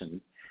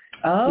location.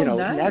 Oh,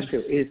 nice.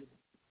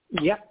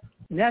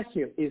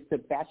 Nashville is the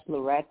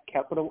bachelorette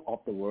capital of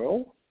the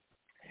world.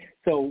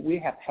 So we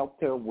have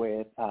helped her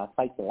with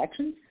site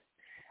selections.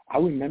 I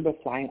remember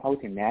flying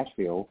out to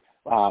Nashville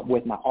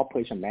with my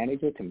operation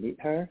manager to meet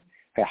her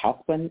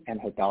husband,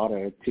 and her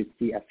daughter to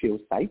see a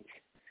few sites.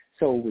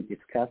 So we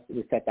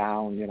sat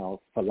down,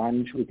 for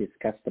lunch. We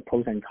discussed the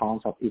pros and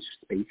cons of each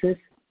spaces.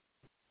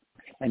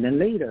 And then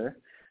later,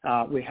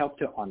 we helped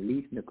her on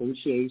lease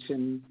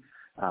negotiation,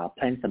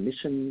 plan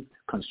submission,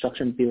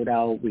 construction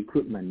build-out,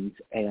 recruitment,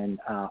 and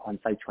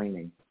on-site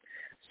training.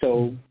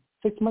 So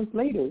 6 months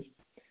later,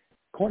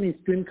 Courtney's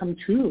dream come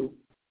true,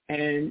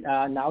 and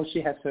now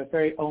she has her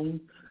very own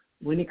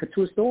Winnie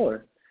Couture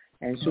store.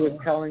 And she was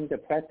telling the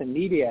press and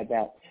media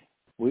that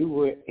we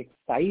were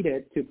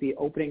excited to be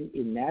opening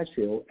in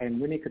Nashville, and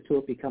Winnie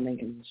Couture becoming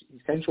an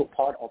essential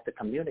part of the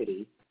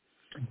community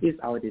is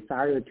our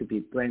desire to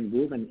be brand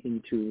woven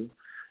into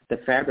the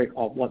fabric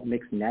of what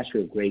makes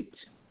Nashville great.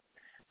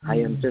 I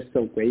am just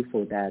so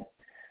grateful that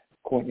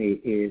Courtney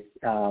is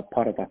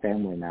part of our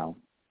family now.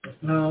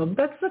 Oh,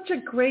 that's such a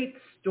great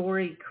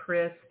story,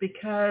 Chris,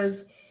 because,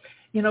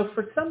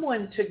 for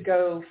someone to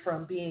go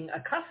from being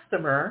a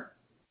customer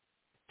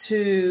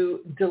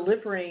to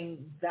delivering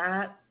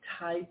that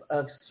type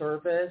of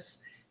service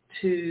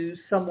to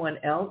someone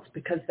else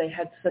because they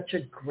had such a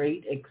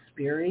great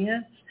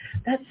experience,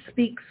 that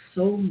speaks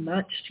so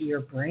much to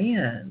your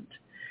brand.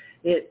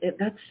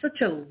 That's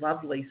such a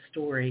lovely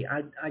story.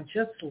 I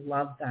just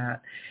love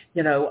that.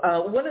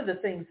 One of the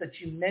things that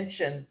you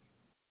mentioned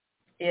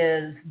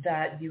is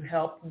that you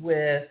help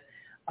with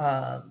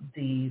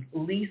the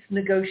lease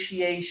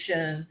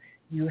negotiation.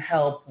 You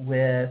help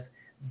with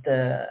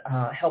the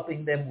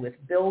helping them with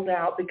build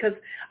out, because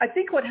I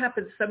think what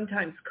happens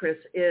sometimes, Chris,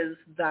 is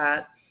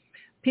that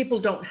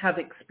people don't have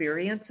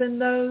experience in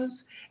those,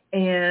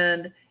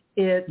 and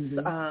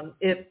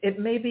it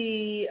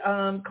maybe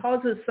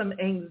causes some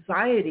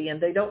anxiety,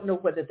 and they don't know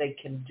whether they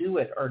can do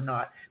it or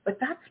not. But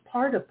that's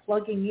part of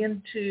plugging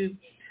into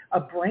a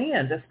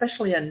brand,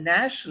 especially a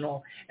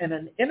national and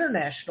an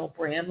international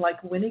brand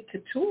like Winnie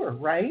Couture,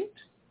 right?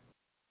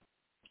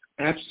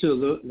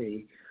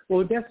 Absolutely.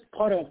 Well, that's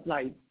part of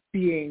like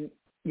being,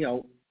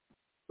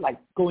 like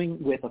going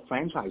with a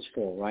franchise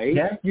store, right?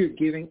 Yeah. You're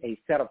giving a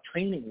set of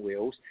training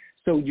wheels,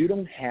 so you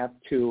don't have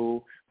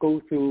to go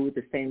through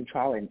the same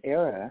trial and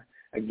error.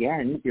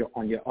 Again, you're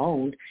on your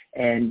own,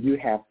 and you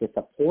have the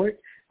support.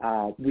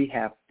 We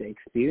have the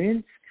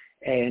experience.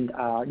 And,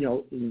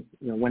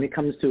 when it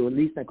comes to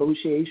lease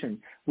negotiation,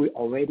 we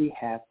already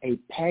have a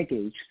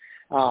package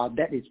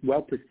that is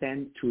well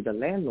presented to the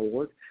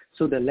landlord.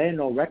 So the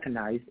landlord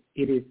recognizes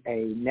it is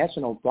a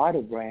national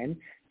bridal brand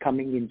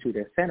coming into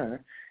the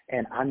center.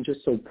 And I'm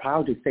just so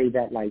proud to say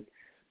that, like,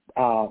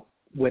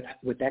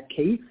 with that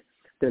case,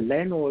 the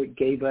landlord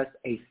gave us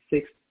a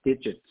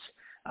 6-digit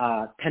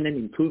tenant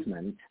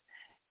improvement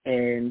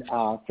and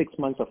 6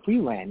 months of free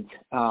rent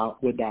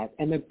with that.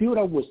 And the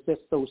build-up was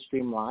just so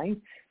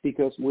streamlined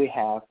because we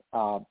have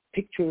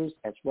pictures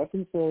as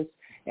references,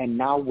 and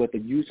now with the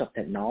use of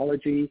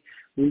technology,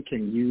 we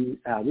can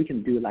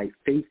do like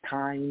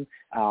FaceTime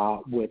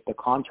with the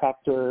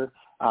contractor,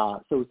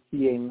 so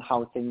seeing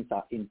how things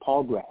are in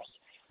progress.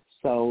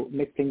 So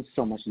make things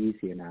so much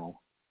easier now.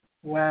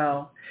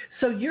 Wow.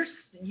 So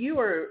you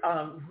are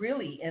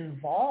really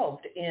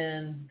involved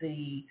in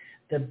the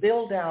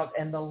build out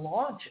and the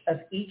launch of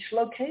each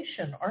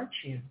location, aren't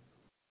you?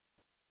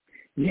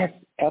 Yes,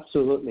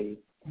 absolutely.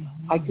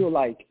 Mm-hmm. I feel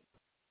like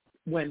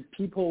when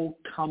people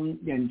come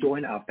and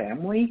join our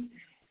family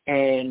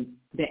and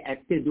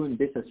they're doing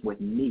business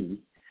with me,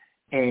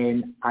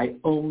 and I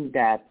own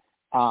that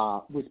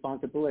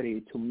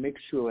responsibility to make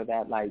sure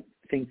that like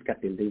things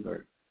get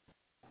delivered.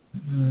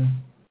 Mm-hmm.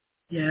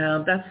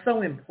 Yeah, that's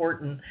so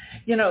important.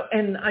 You know,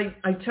 and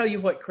I tell you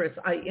what, Chris,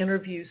 I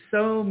interview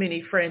so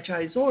many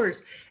franchisors,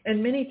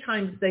 and many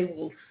times they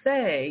will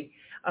say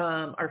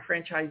our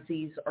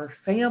franchisees are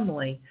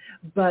family,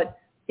 but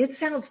it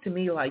sounds to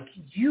me like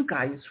you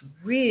guys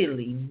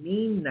really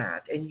mean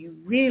that, and you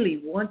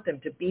really want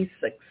them to be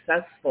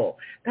successful.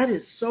 That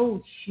is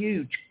so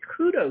huge.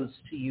 Kudos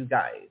to you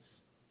guys.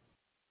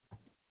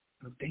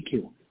 Oh, thank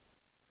you.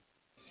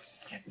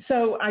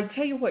 So I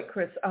tell you what,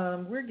 Chris,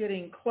 we're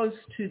getting close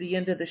to the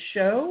end of the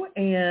show,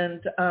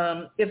 and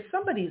if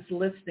somebody's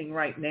listening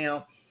right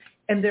now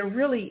and they're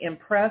really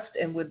impressed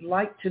and would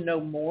like to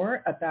know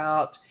more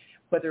about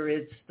whether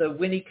it's the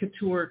Winnie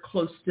Couture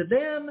close to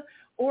them,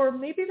 or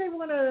maybe they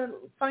want to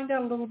find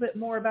out a little bit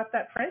more about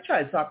that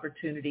franchise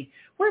opportunity,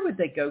 where would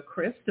they go,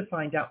 Chris, to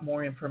find out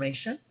more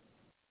information?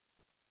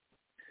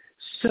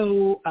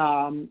 So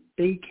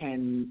they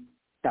can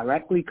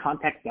directly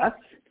contact us.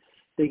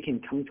 They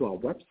can come to our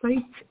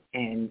website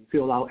and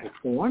fill out a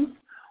form,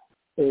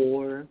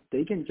 or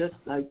they can just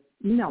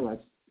email us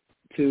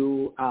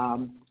to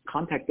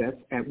contact us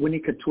at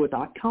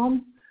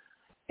winniecouture.com,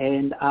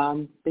 and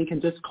they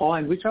can just call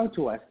and reach out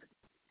to us.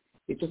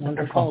 It's just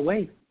a call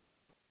away.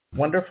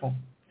 Wonderful.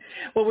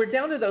 Well, we're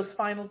down to those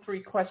final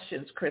three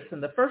questions, Chris,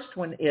 and the first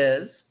one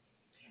is,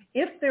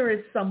 if there is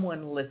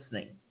someone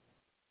listening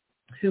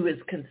who is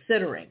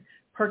considering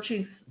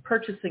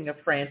purchasing a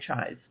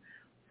franchise,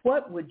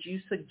 what would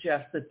you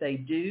suggest that they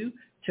do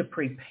to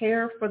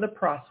prepare for the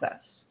process?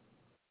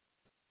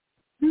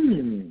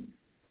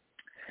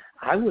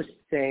 I would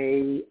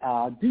say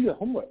do your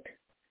homework.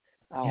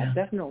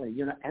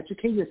 Definitely,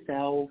 educate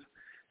yourself.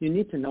 You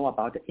need to know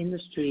about the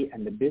industry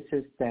and the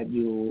business that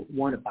you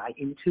want to buy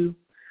into.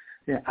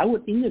 I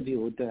would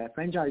interview the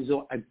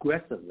franchisor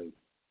aggressively.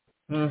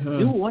 Mm-hmm.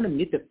 You want to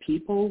meet the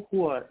people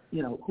who are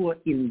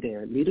in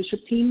their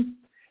leadership team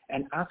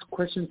and ask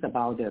questions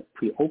about the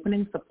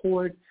pre-opening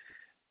support,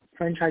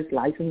 franchise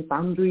license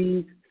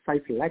boundaries,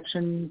 site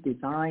selection,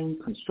 design,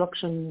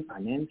 construction,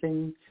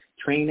 financing,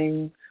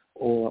 training,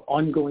 or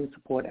ongoing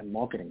support and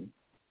marketing.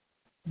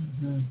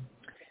 Mm-hmm.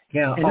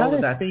 Yeah, another all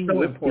of that's thing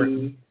so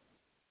important.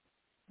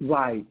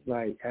 Right,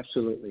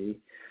 absolutely.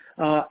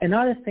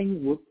 Another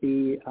thing would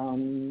be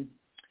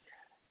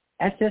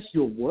assess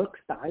your work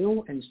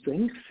style and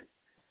strengths.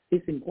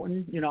 It's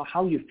important,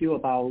 how you feel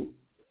about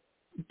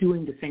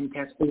doing the same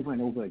task over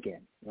and over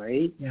again,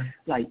 right? Yeah.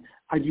 Like,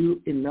 are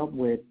you in love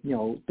with,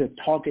 the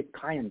target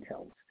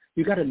clientele?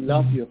 You got to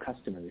love your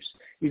customers.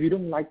 If you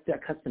don't like their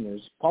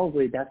customers,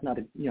 probably that's not,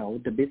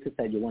 the business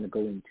that you want to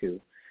go into.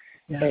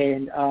 Yeah.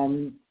 And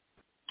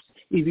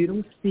if you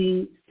don't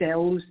see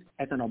sales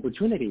as an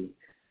opportunity,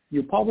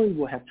 you probably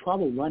will have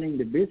trouble running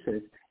the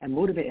business and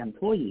motivate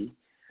employees.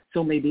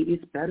 So maybe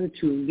it's better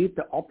to leave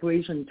the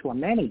operation to a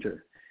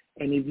manager.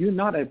 And if you're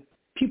not a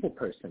people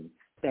person,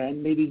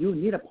 then maybe you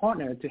need a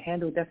partner to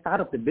handle that side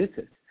of the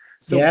business.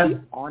 So be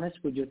honest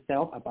with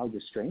yourself about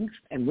your strengths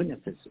and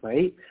weaknesses,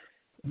 right?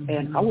 Mm-hmm.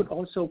 And I would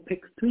also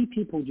pick 3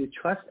 people you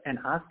trust and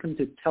ask them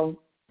to tell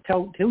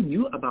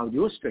you about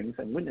your strengths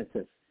and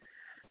weaknesses.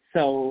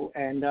 So,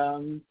 and I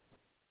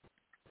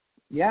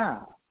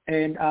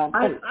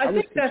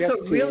think that's a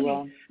really,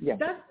 I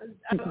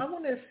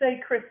want to say,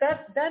 Chris,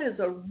 that is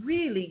a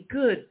really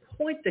good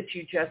point that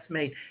you just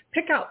made.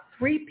 Pick out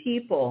 3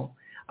 people,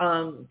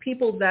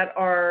 people that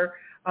are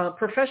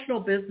professional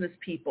business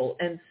people,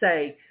 and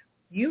say,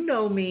 you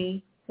know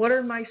me, what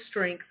are my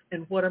strengths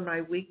and what are my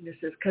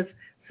weaknesses? Because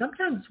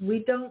sometimes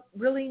we don't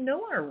really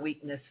know our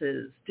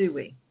weaknesses, do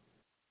we?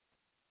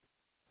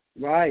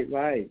 Right,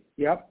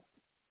 yep.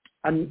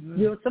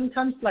 And,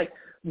 sometimes like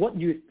what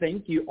you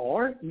think you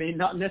are may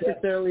not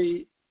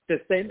necessarily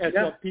the same as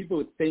what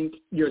people think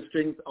your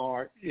strengths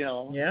are,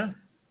 Yeah.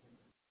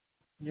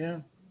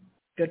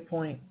 Good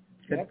point.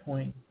 Good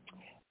point.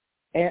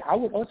 And I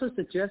would also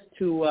suggest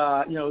to,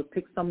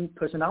 take some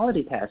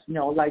personality tests,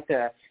 like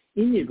the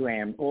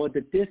Enneagram or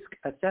the DISC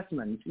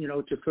assessment,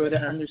 to further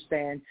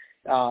understand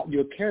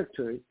your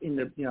character in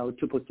the,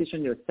 to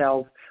position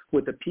yourself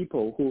with the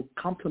people who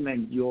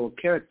complement your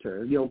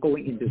character,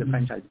 going into the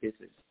franchise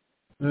business.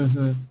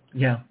 Mm-hmm.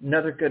 Yeah,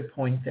 another good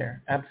point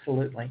there.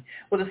 Absolutely.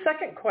 Well, the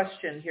second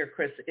question here,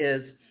 Chris,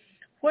 is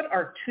what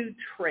are 2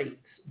 traits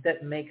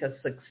that make a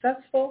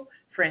successful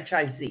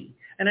franchisee?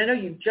 And I know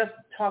you just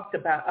talked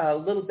about a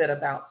little bit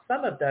about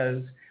some of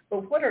those,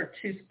 but what are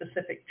 2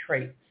 specific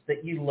traits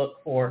that you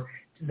look for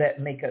that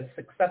make a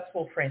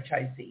successful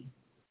franchisee?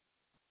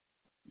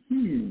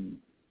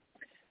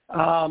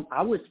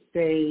 I would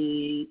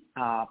say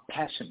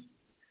passion.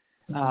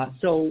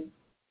 So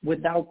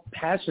without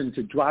passion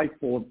to drive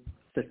for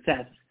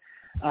success,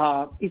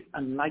 it's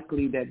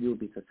unlikely that you'll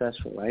be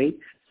successful, right?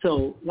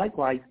 So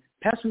likewise,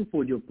 passion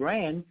for your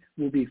brand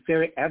will be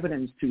very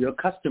evident to your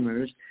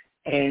customers,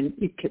 and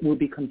will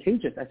be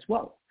contagious as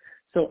well.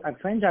 So a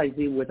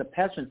franchisee with a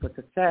passion for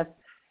success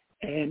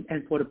and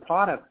for the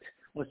product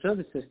or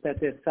services that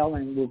they're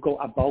selling will go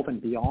above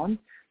and beyond.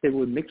 They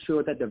will make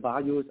sure that the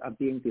values are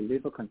being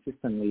delivered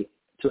consistently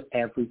to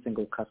every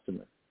single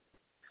customer.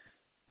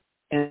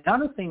 And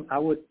another thing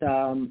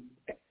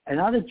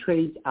another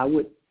trait I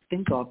would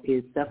think of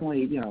is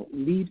definitely,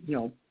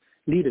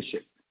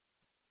 leadership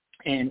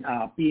and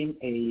being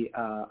a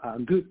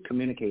good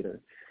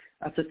communicator.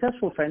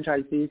 Successful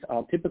franchisees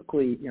are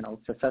typically,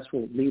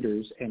 successful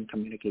leaders and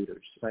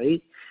communicators,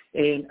 right?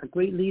 And a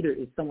great leader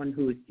is someone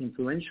who is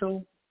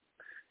influential,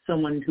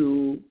 someone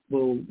who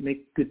will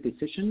make good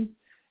decisions,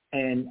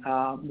 and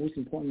most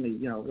importantly,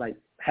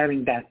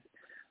 having that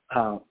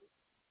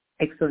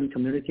excellent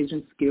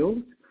communication skills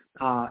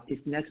is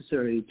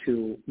necessary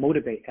to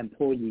motivate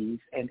employees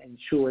and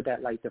ensure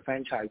that the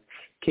franchise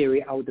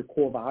carry out the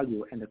core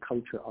value and the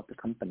culture of the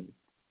company.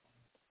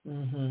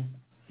 Mm-hmm.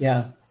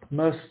 Yeah,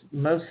 most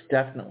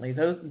definitely.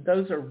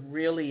 Those are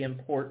really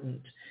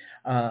important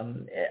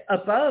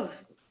above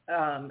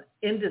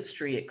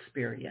industry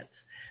experience,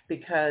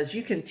 because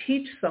you can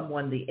teach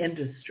someone the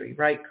industry,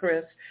 right,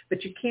 Chris?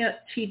 But you can't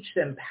teach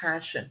them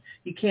passion.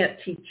 You can't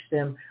teach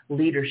them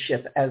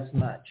leadership as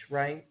much,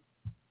 right?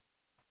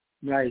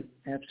 Right,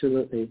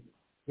 absolutely.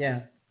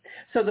 Yeah.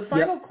 So the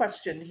final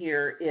question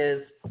here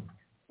is,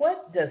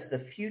 what does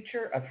the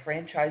future of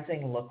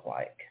franchising look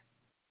like?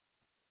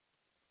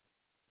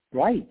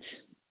 Right.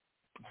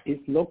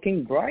 It's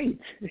looking bright.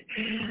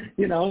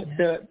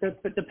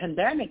 The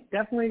pandemic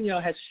definitely,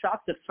 has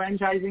shocked the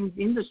franchising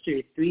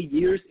industry 3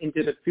 years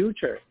into the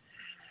future.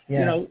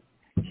 Yeah.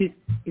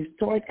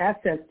 Historic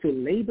access to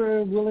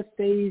labor, real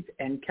estate,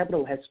 and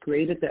capital has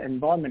created the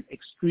environment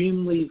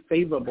extremely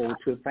favorable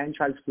to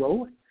franchise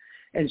growth.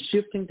 And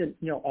shifting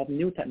of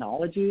new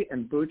technology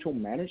and virtual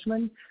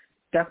management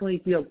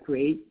definitely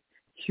create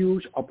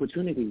huge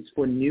opportunities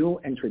for new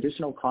and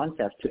traditional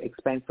concepts to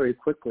expand very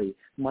quickly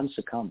months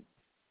to come.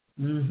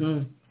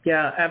 Mm-hmm.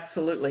 Yeah,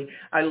 absolutely.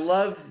 I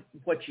love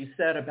what you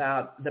said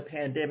about the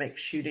pandemic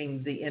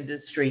shooting the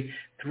industry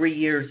 3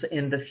 years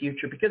in the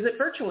future, because it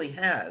virtually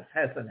has,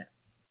 hasn't it?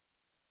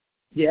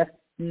 Yes.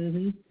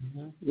 Mm-hmm.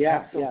 Mm-hmm.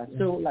 Yeah, absolutely. Yeah.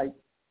 So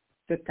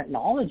the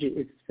technology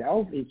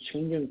itself is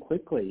changing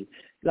quickly.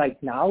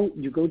 Now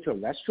you go to a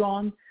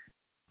restaurant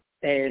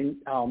and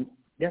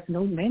there's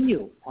no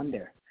menu on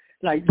there.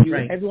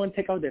 Everyone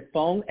take out their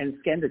phone and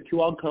scan the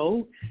QR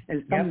code,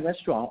 and some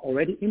restaurant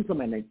already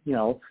implemented,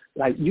 you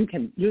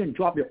can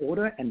drop your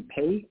order and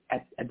pay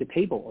at the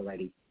table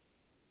already.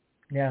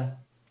 Yeah,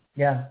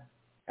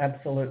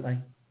 absolutely.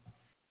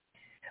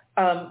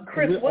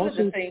 Chris, one of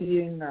the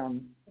things...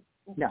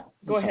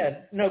 Go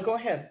ahead. No, go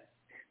ahead.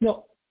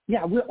 No,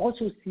 yeah, we're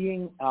also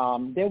seeing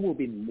there will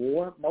be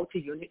more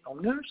multi-unit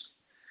owners.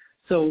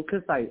 So,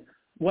 because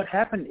what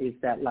happened is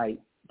that the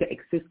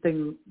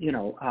existing,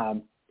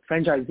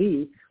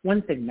 franchisee,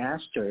 once they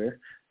master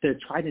the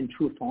tried and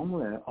true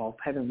formula of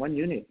having one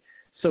unit,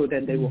 so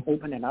then they will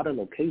open another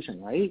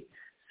location, right?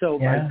 So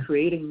by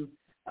creating,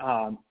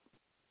 and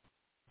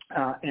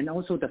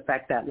also the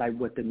fact that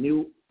with the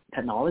new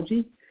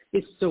technology,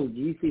 it's so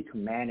easy to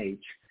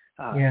manage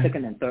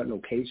second and third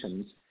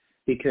locations,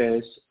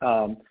 because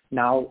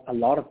now a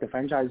lot of the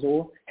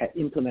franchisors have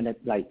implemented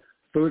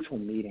virtual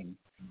meeting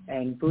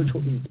and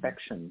virtual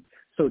inspection,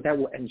 so that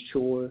will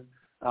ensure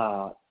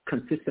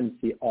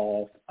consistency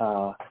of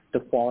the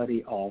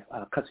quality of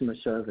customer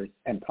service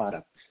and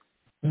products.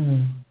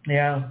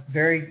 Yeah,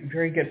 very,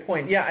 very good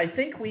point. Yeah, I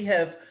think we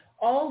have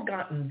all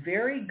gotten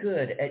very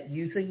good at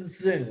using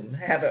Zoom,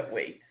 haven't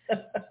we?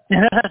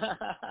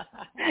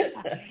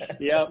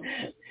 Yep.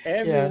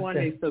 Everyone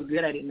is so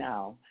good at it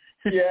now.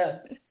 Yeah,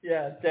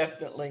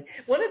 definitely.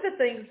 One of the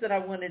things that I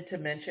wanted to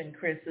mention,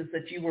 Chris, is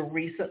that you were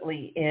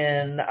recently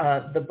in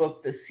the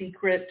book, The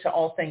Secret to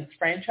All Things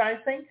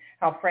Franchising,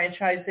 how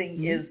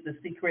franchising is the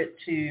secret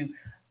to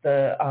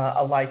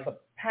a life of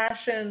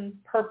passion,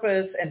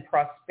 purpose, and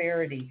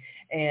prosperity.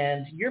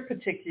 And your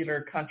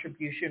particular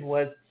contribution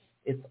was,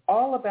 it's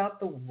all about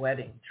the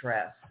wedding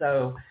dress.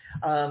 So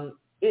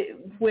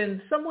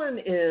when someone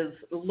is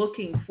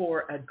looking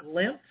for a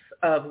glimpse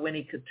of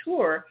Winnie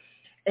Couture,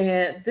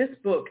 and this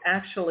book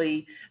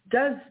actually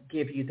does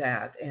give you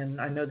that, and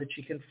I know that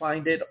you can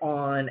find it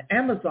on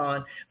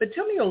Amazon, but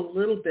tell me a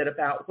little bit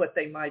about what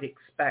they might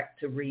expect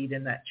to read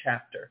in that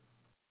chapter.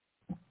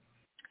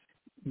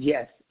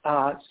 Yes.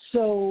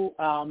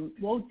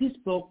 This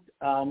book,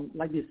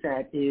 like you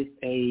said, is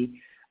a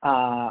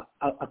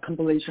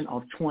compilation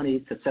of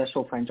 20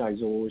 successful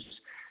franchisors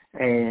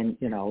and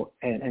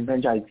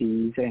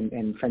franchisees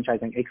and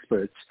franchising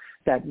experts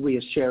that we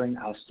are sharing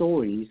our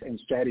stories and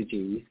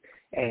strategies.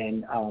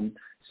 And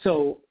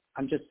so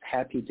I'm just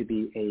happy to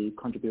be a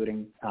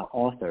contributing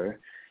author.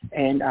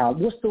 And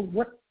what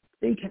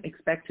they can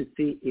expect to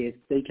see is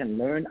they can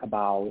learn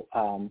about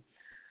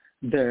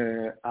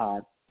the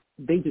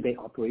day-to-day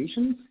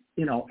operations,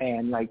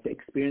 and like the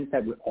experience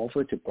that we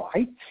offer to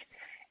brides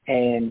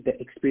and the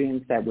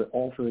experience that we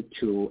offer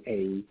to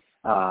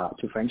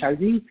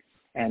franchisees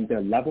and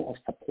the level of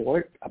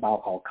support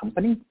about our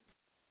company.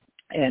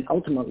 And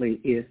ultimately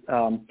is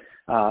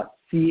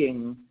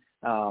seeing,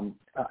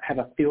 have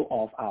a feel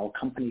of our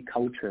company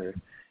culture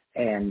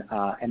and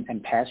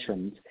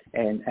passions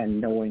and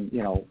knowing,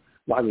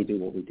 why we do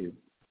what we do.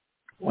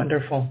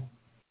 Wonderful.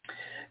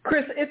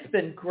 Chris, it's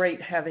been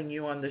great having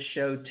you on the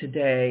show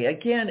today.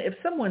 Again, if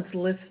someone's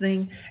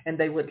listening and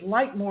they would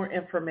like more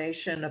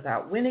information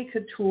about Winnie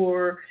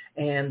Couture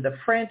and the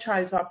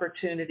franchise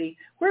opportunity,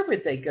 where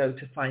would they go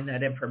to find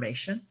that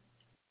information?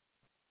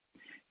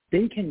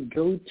 They can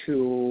go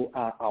to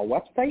our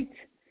website,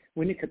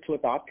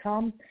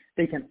 winniecouture.com.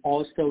 They can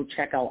also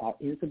check out our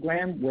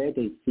Instagram where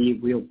they see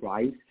real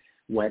brides,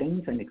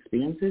 weddings, and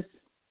experiences.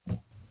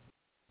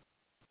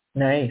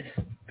 Nice.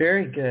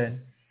 Very good.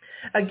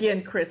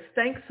 Again, Chris,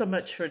 thanks so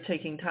much for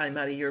taking time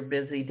out of your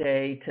busy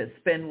day to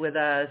spend with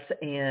us,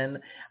 and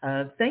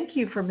thank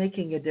you for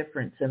making a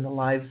difference in the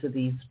lives of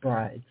these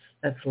brides.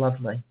 That's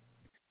lovely.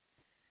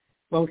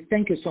 Well,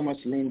 thank you so much,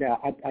 Linda.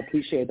 I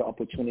appreciate the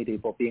opportunity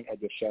for being at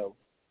your show.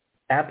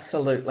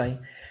 Absolutely.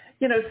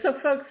 So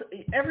folks,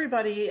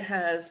 everybody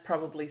has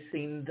probably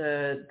seen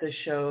the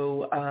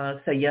show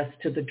Say Yes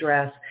to the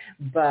Dress,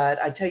 but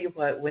I tell you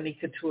what, Winnie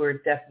Couture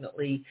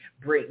definitely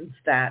brings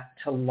that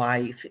to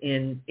life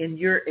in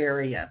your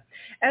area.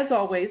 As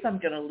always, I'm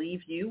going to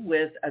leave you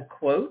with a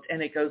quote,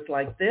 and it goes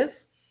like this: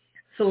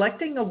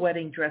 selecting a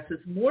wedding dress is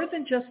more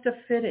than just a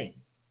fitting.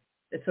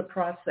 It's a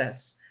process,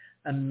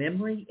 a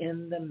memory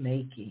in the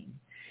making.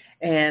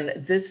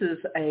 And this is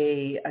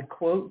a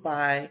quote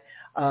by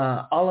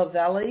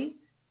Olivelli,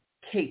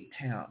 Cape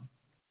Town.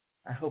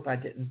 I hope I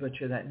didn't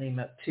butcher that name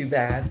up too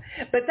bad.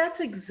 But that's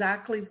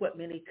exactly what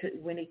Winnie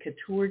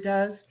Couture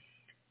does,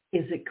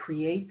 is it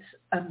creates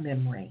a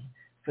memory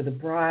for the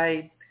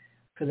bride,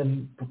 for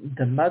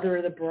the mother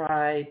of the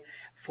bride,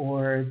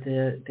 for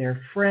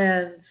their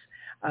friends.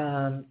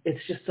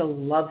 It's just a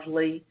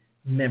lovely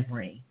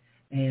memory.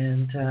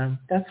 And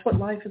that's what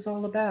life is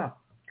all about,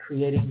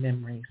 creating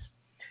memories.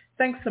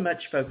 Thanks so much,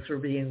 folks, for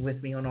being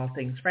with me on All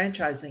Things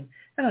Franchising,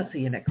 and I'll see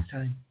you next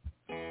time.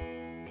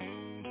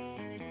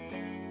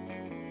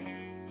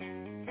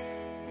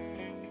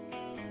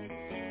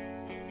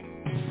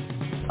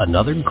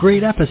 Another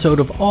great episode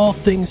of All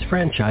Things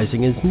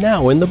Franchising is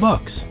now in the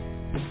books.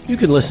 You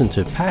can listen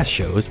to past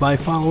shows by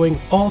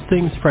following All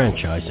Things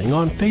Franchising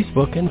on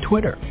Facebook and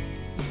Twitter.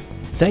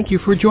 Thank you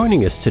for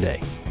joining us today,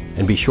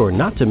 and be sure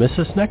not to miss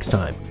us next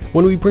time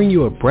when we bring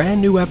you a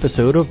brand new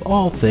episode of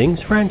All Things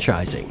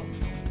Franchising.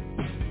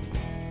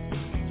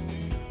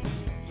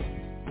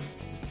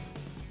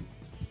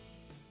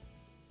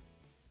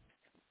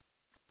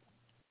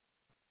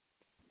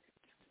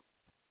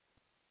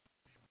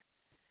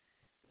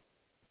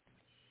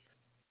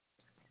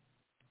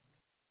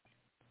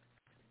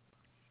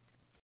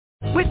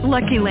 With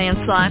Lucky Land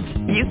Slots,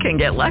 you can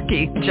get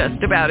lucky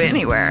just about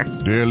anywhere.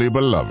 Dearly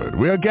beloved,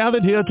 we are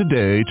gathered here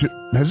today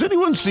to... Has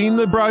anyone seen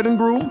the bride and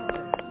groom?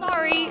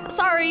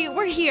 Sorry,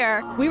 we're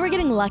here. We were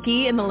getting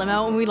lucky in the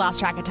limo and we lost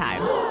track of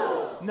time.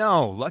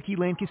 No, Lucky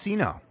Land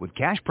Casino, with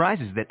cash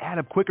prizes that add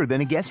up quicker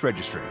than a guest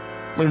registry.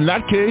 In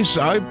that case,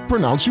 I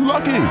pronounce you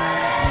lucky.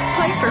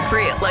 Play for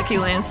free at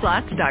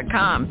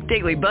LuckyLandSlots.com.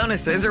 Daily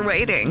bonuses are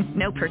waiting.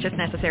 No purchase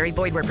necessary.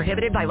 Void where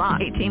prohibited by law.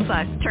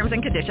 18+. Terms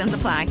and conditions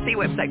apply. See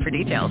website for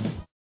details.